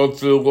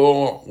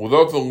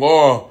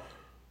law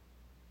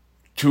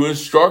to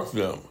instruct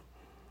them.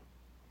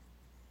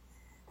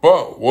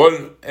 But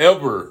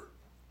whenever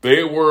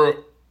they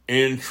were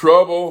in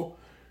trouble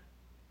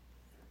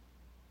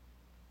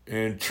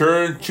and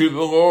turned to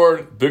the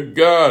Lord, the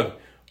God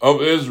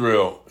of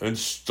Israel, and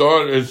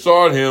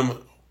sought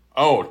him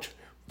out,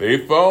 they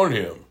found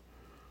him.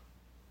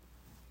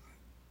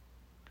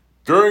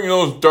 During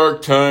those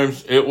dark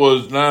times, it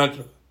was not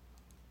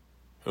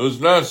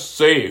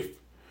safe.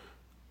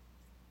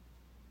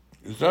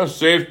 It's not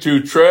safe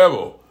to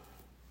travel.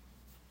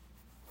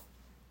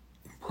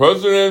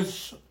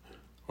 Problems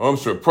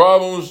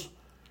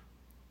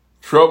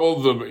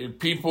troubled the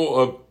people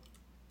of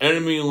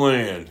enemy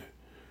land.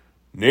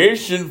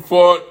 Nation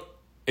fought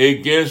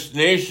against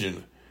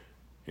nation,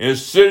 and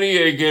city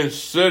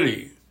against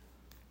city.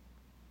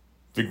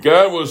 The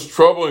God was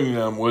troubling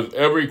them with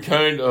every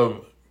kind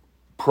of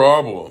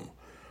problem.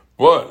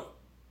 But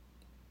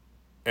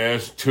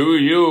as to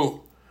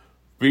you,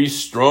 be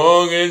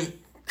strong and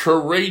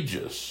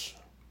courageous.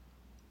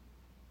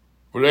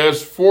 But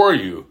as for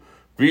you,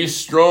 be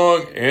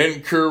strong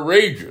and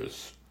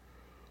courageous.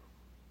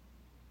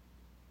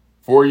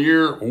 For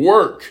your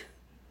work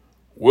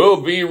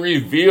will be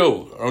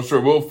revealed.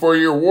 For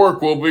your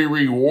work will be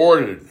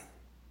rewarded.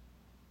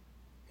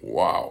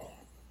 Wow.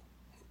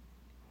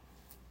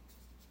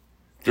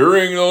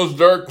 During those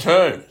dark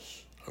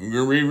times, I'm going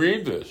to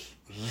reread this.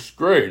 This is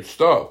great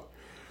stuff.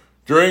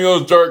 During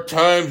those dark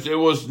times, it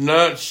was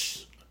not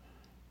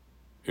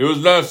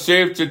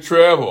safe to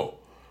travel.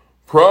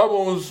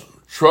 Problems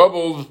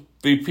troubled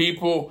the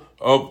people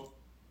of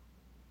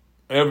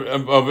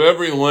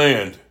every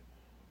land.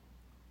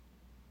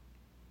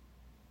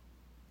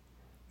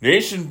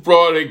 Nation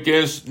fought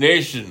against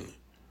nation.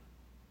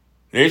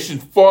 Nation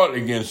fought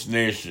against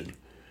nation,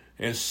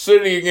 and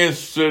city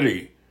against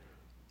city.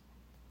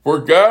 For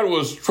God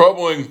was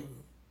troubling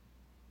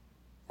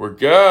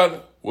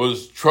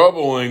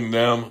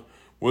them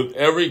with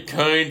every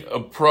kind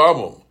of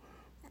problem.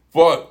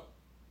 But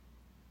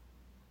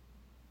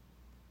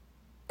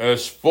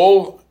as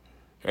for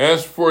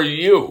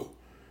you,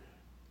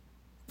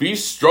 be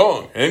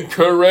strong and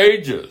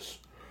courageous,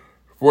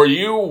 for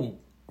your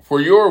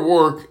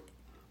work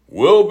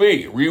will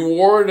be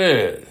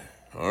rewarded.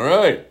 All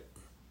right.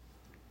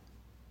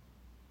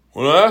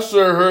 When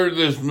Asa heard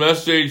this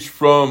message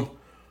from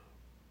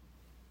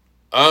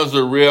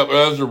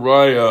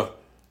Azariah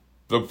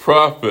the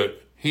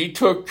prophet, he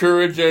took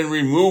courage and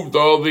removed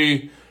all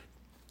the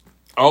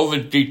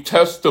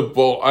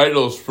detestable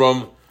idols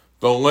from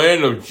the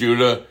land of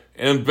Judah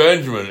and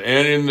Benjamin,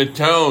 and in the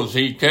towns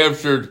he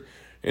captured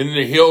in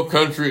the hill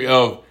country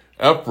of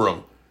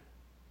Ephraim.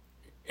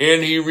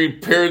 And he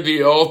repaired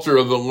the altar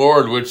of the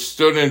Lord, which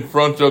stood in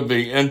front of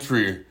the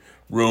entry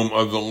room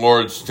of the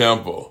Lord's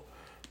temple.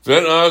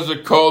 Then Asa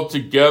called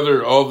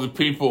together all the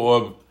people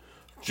of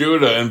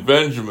Judah and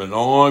Benjamin,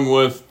 along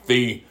with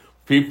the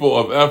people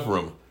of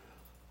Ephraim,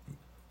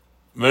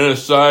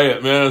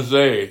 Manasseh,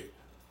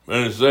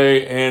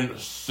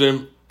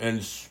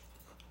 and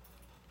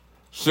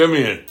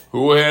Simeon,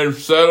 who had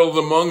settled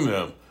among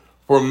them.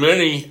 For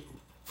many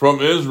from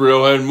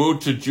Israel had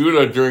moved to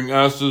Judah during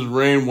Asa's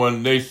reign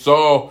when they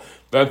saw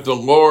that the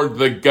Lord,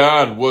 the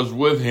God, was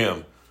with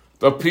him.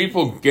 The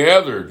people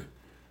gathered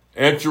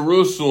at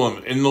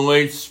Jerusalem in the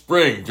late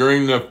spring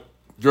during the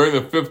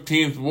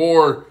 15th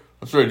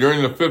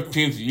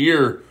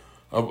year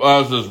of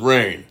Asa's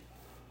reign.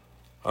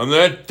 On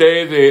that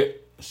day they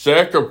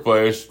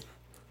sacrificed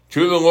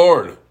to the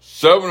Lord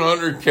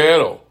 700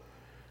 cattle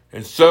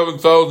and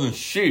 7,000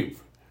 sheep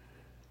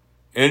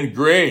and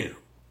grain.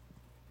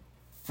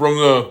 From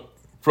the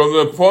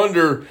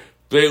plunder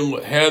they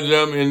had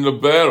them in the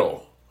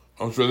battle.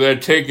 They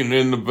had taken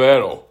in the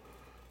battle.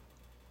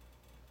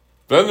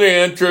 Then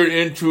they entered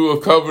into a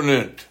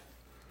covenant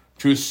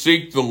to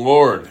seek the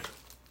Lord.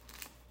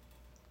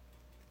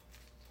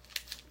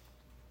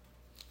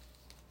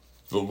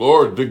 The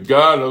Lord, the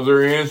God of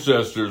their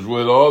ancestors,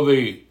 with all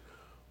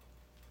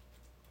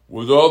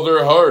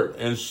their heart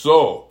and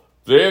soul.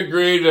 They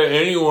agree that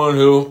anyone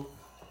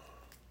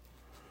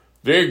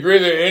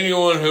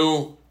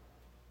who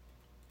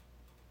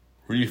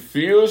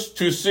refused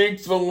to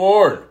seek the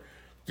Lord,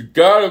 the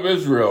God of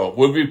Israel,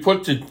 would be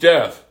put to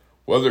death,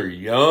 whether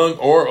young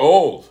or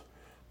old,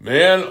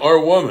 man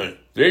or woman.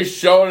 They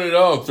shouted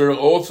out their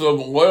oaths of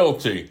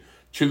loyalty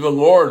to the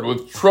Lord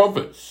with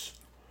trumpets,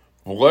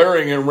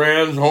 blaring and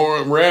ram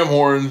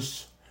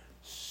horns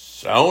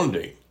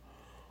sounding.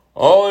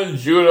 All in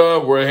Judah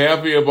were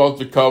happy about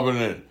the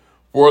covenant,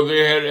 for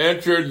they had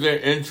entered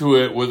into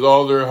it with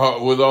all their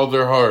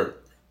heart.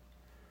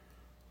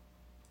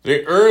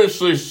 They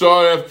earnestly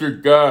sought after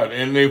God,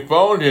 and they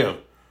found him,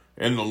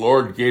 and the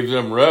Lord gave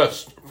them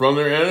rest from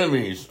their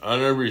enemies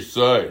on every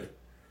side.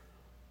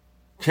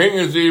 King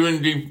Asa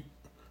even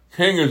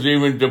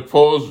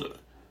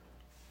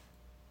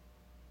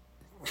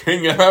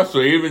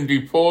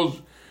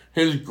deposed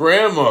his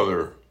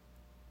grandmother,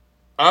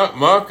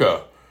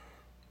 Maacah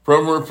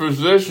from her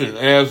position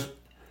as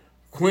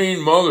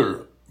Queen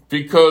Mother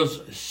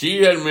because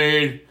she had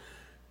made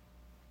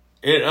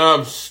an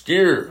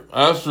obscure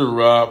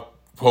Asherah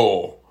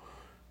pole.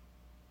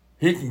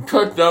 He can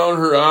cut down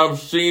her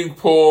obscene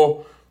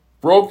pole,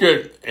 broke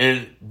it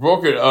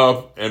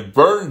up, and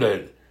burned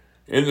it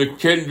in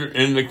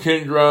the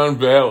Kidron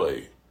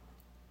Valley.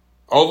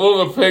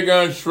 Although the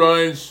pagan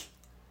shrines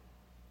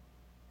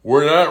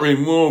were not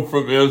removed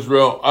from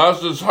Israel,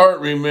 Asa's heart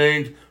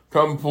remained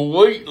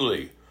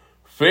completely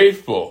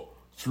faithful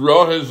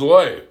throughout his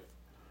life.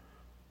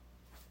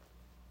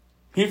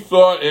 He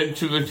thought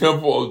into the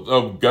temple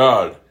of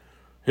God.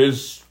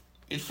 His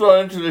silver,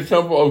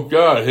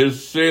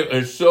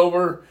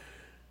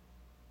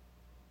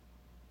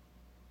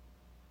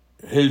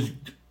 his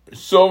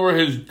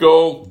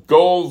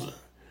gold,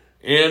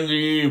 and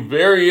the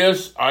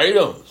various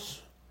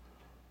items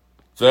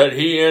that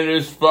he and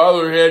his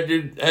father had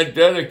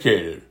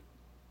dedicated.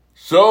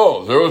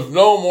 So there was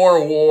no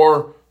more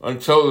war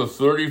until the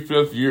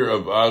 35th year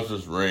of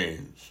Asa's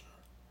reign.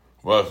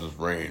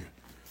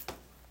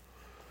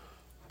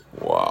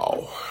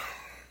 Wow.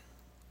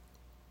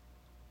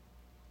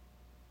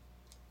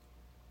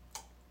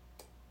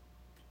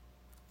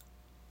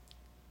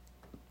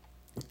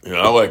 And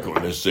I like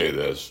when they say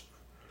this.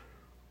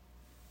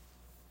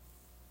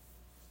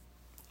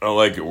 I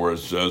like it where it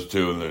says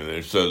too, and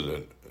it says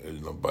it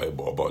in the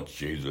Bible about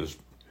Jesus.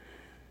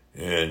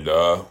 And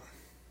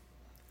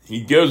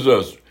he gives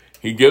us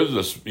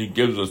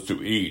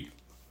to eat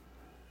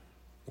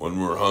when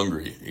we're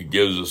hungry. He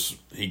gives us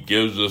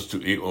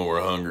to eat when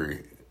we're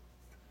hungry.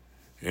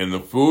 And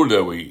the food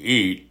that we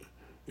eat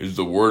is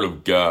the Word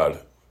of God.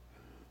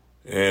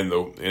 And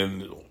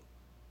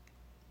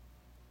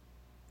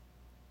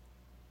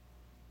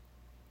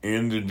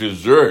the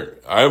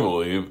dessert, I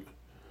believe,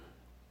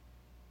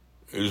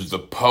 is the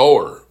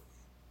power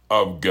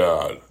of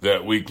God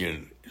that we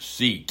can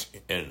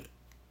seek, and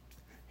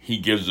he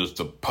gives us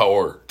the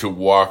power to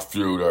walk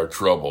through our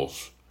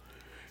troubles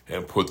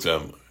and put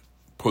them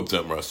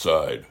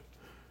aside.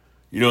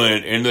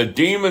 And the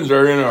demons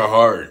are in our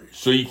heart,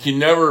 so you can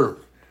never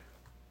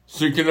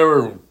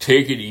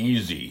take it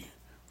easy,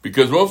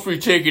 because once we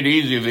take it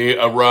easy, they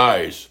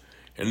arise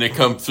and they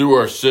come through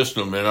our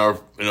system in our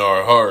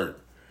heart.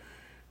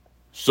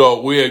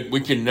 So we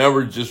can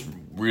never just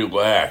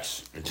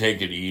relax and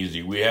take it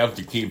easy. We have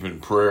to keep in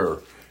prayer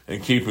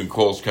and keep in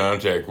close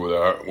contact with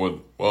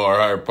our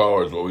higher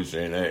powers. What we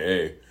saying,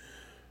 hey,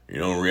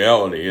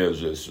 reality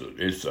is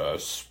it's a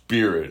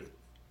spirit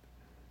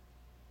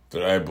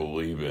that I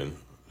believe in.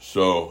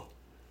 So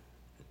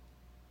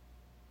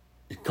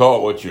you call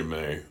it what you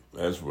may.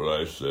 That's what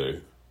I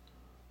say.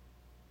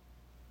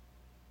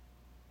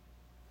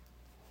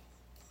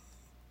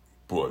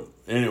 But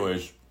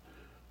anyways,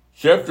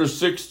 chapter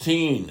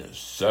 16,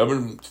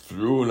 7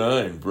 through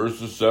 9,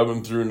 verses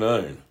 7 through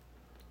 9.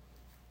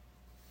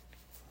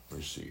 Let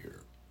me see here.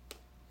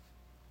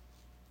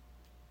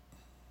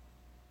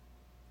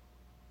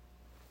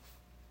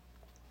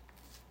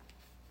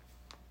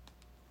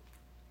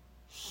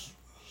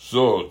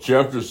 So,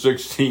 chapter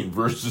 16,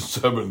 verses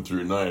 7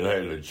 through 9, I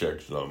had to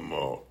check something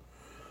out.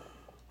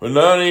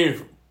 Hanani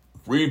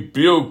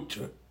rebuked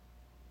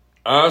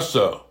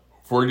Asa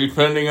for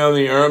depending on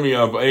the army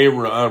of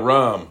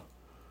Aram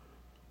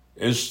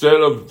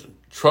instead of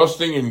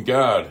trusting in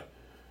God.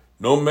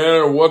 No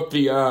matter what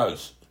the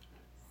odds,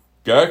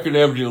 God could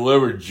have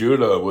delivered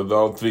Judah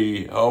without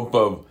the help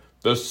of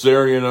the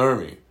Syrian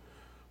army.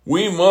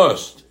 We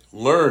must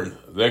learn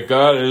that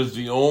God is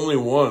the only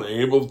one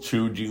able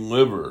to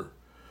deliver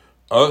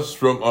us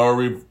from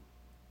our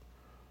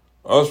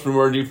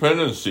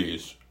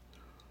dependencies.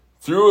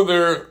 Though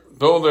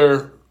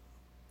there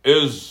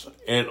is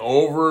an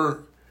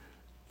overwhelming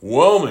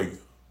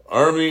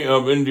army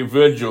of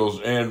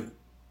individuals and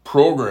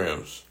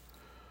programs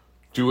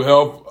to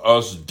help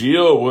us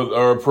deal with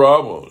our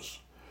problems,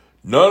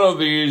 none of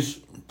these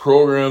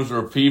programs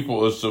or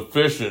people is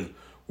sufficient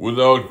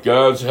without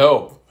God's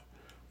help.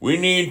 We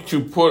need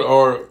to put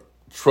our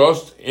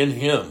trust in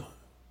Him.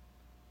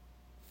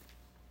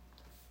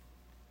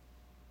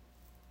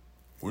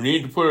 We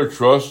need to put our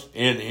trust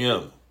in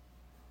Him.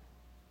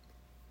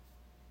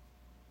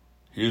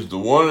 He is the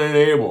one and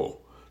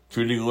able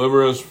to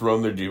deliver us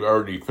from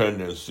our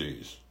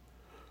dependencies.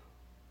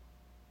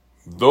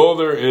 Though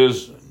there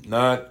is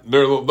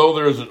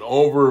an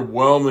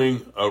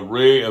overwhelming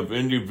array of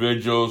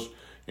individuals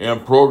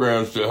and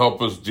programs to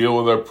help us deal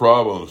with our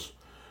problems,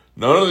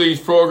 none of these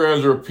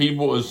programs or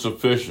people is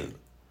sufficient.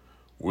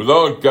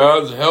 Without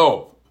God's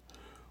help,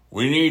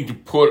 we need to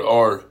put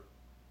our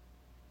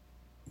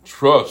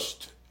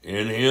trust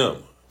in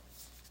Him.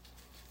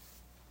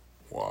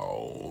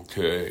 Wow,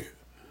 okay.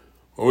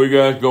 What we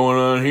got going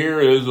on here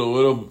is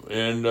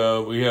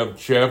we have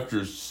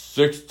chapter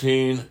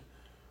 16,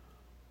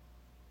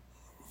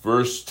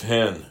 verse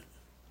 10.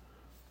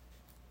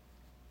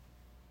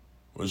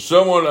 When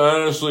someone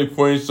honestly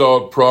points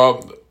out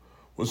problems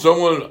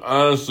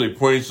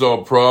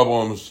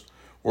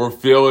or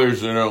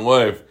failures in our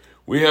life,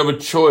 we have a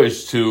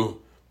choice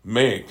to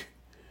make.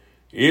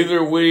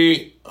 Either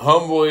we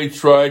humbly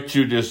try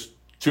to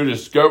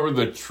discover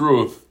the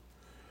truth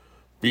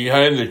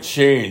behind the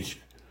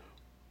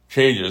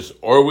changes,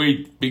 or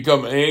we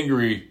become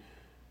angry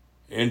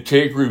and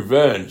take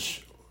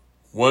revenge.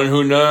 When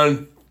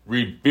Hanan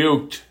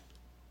rebuked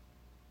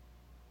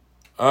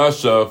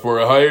Asa for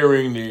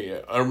hiring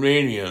the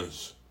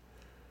Armenians,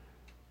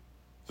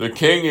 the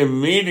king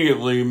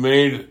immediately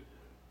made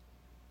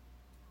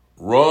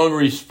wrong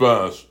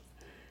response.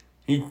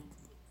 He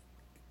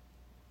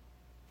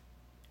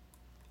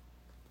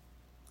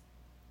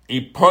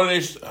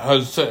punished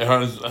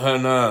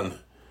Hanan.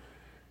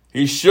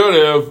 He should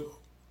have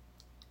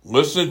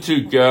listened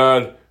to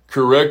God's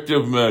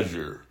corrective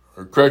message.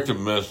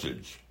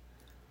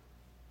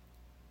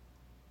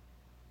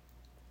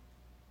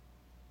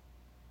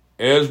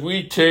 As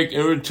we take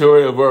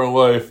inventory of our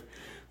life,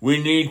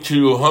 we need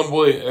to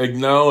humbly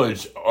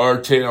acknowledge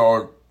our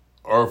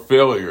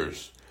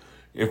failures.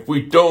 If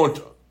we don't,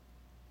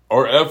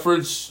 our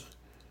efforts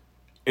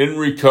in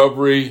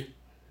recovery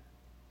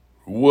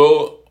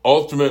will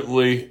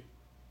ultimately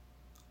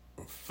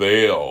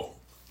fail.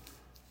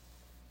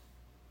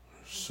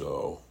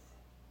 So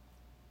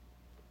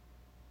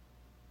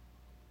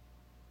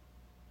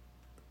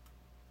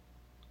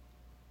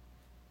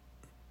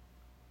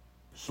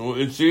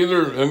it's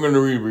either, I'm going to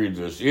reread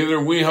this, either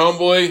we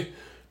humbly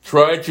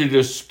try to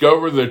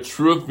discover the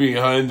truth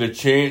behind the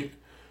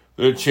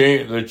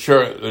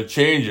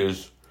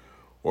changes,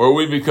 or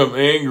we become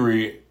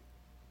angry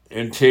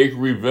and take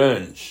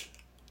revenge.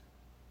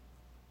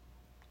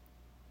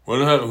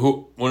 When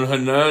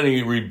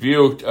Hanani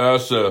rebuked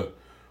Asa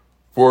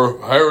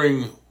for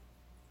hiring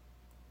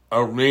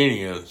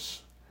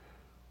Armenians,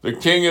 the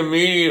king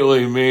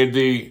immediately made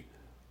the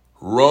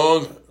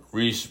wrong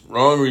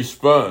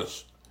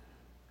response.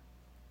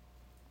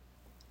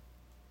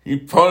 He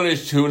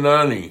punished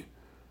Hanani.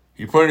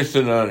 He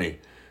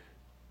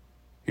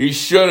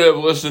should have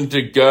listened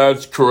to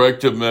God's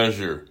corrective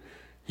measure.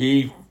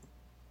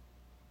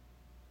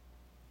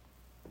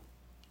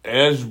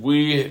 As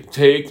we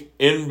take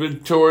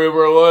inventory of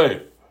our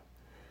life,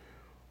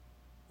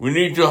 we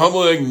need to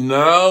humbly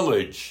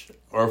acknowledge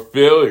our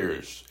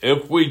failures.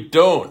 If we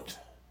don't,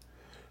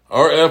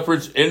 our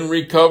efforts in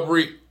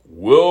recovery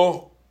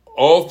will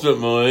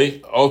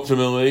ultimately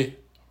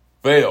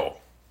fail.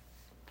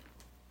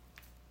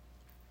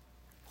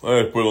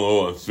 I put a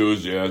little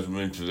enthusiasm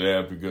into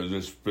that because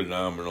it's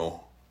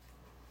phenomenal.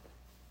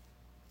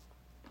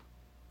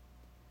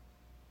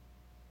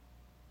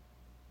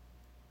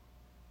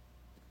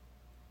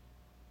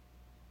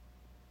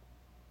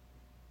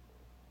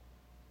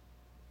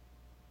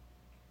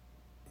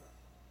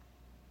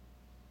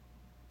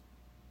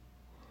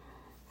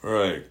 All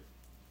right.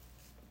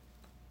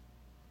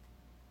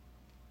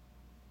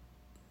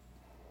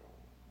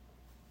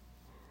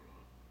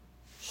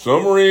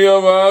 Summary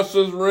of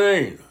Asa's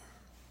reign.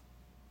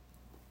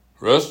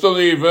 Rest of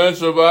the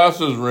events of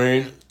Asa's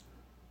reign,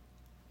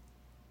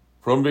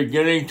 from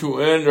beginning to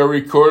end, are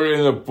recorded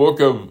in the book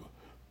of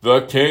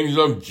the kings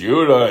of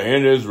Judah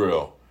and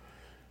Israel.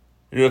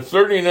 In the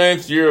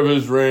 39th year of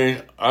his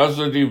reign,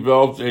 Asa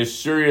developed a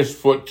serious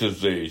foot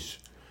disease.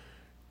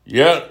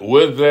 Yet,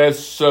 with that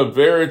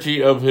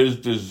severity of his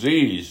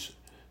disease,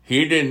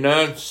 he did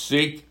not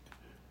seek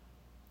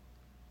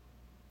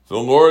the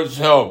Lord's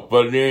help,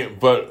 but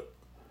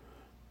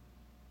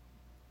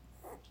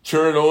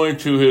turned only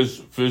to his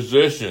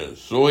physicians.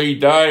 So he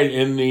died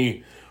in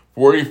the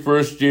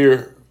 41st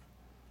year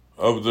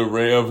of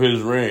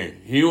his reign.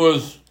 He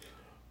was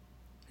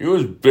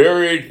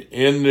buried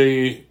in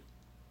the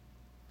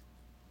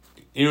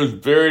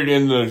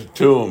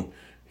tomb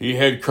he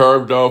had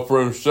carved out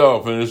for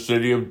himself in the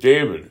city of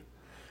David.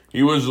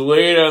 He was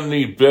laid on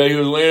a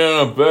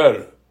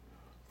bed,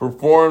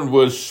 perfumed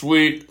with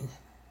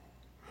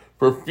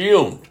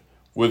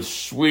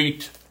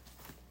sweet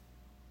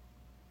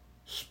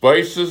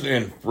spices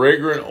and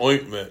fragrant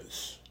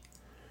ointments.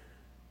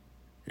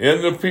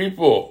 And the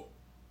people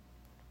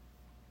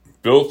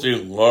built a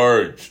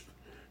large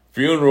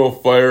funeral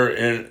fire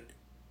in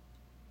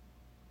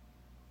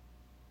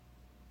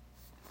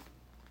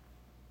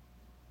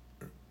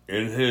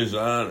his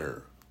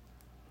honor.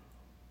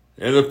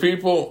 And the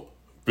people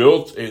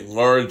built a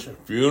large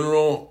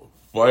funeral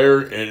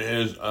fire in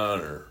his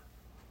honor.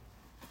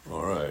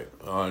 All right.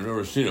 I've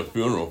never seen a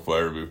funeral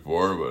fire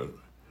before, but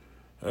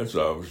that's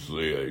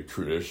obviously a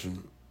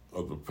tradition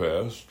of the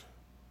past.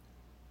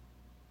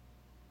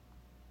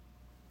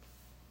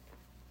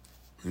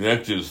 And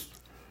that just,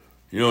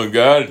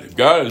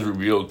 God is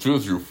revealed too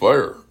through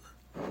fire,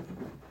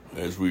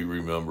 as we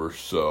remember.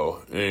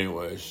 So,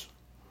 anyways.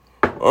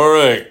 All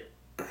right.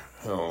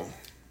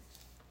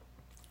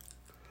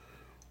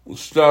 We'll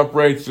stop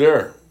right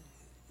there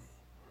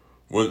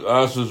with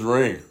Asa's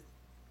reign.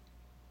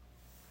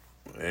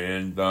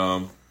 And,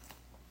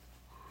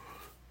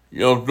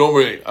 if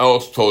nobody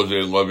else told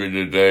you they love you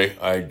today,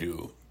 I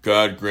do.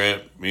 God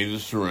grant me the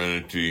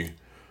serenity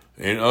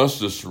and us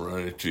the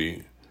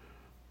serenity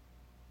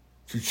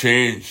to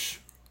change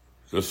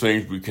the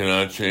things we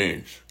cannot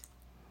change.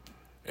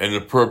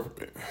 and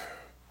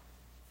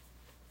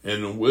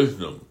and the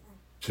wisdom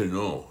to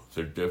know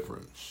the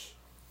difference.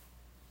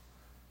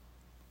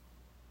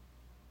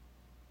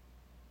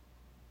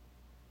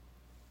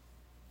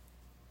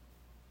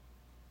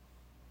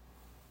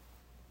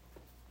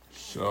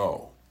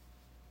 So,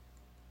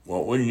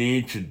 what we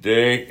need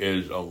today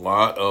is a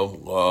lot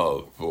of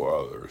love for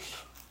others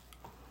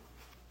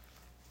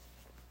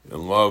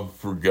and love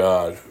for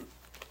God.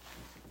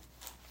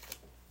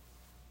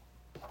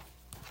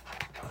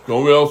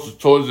 Nobody else has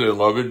told you they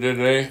love it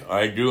today.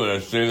 I do, and I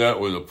say that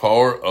with the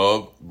power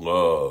of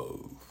love.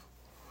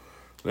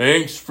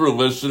 Thanks for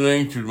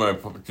listening to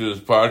this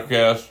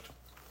podcast,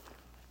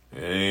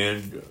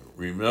 and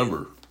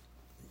remember,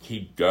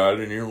 keep God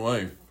in your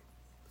life,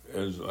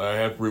 as I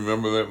have to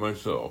remember that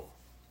myself.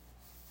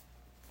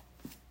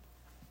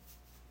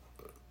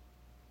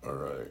 All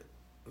right,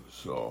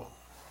 so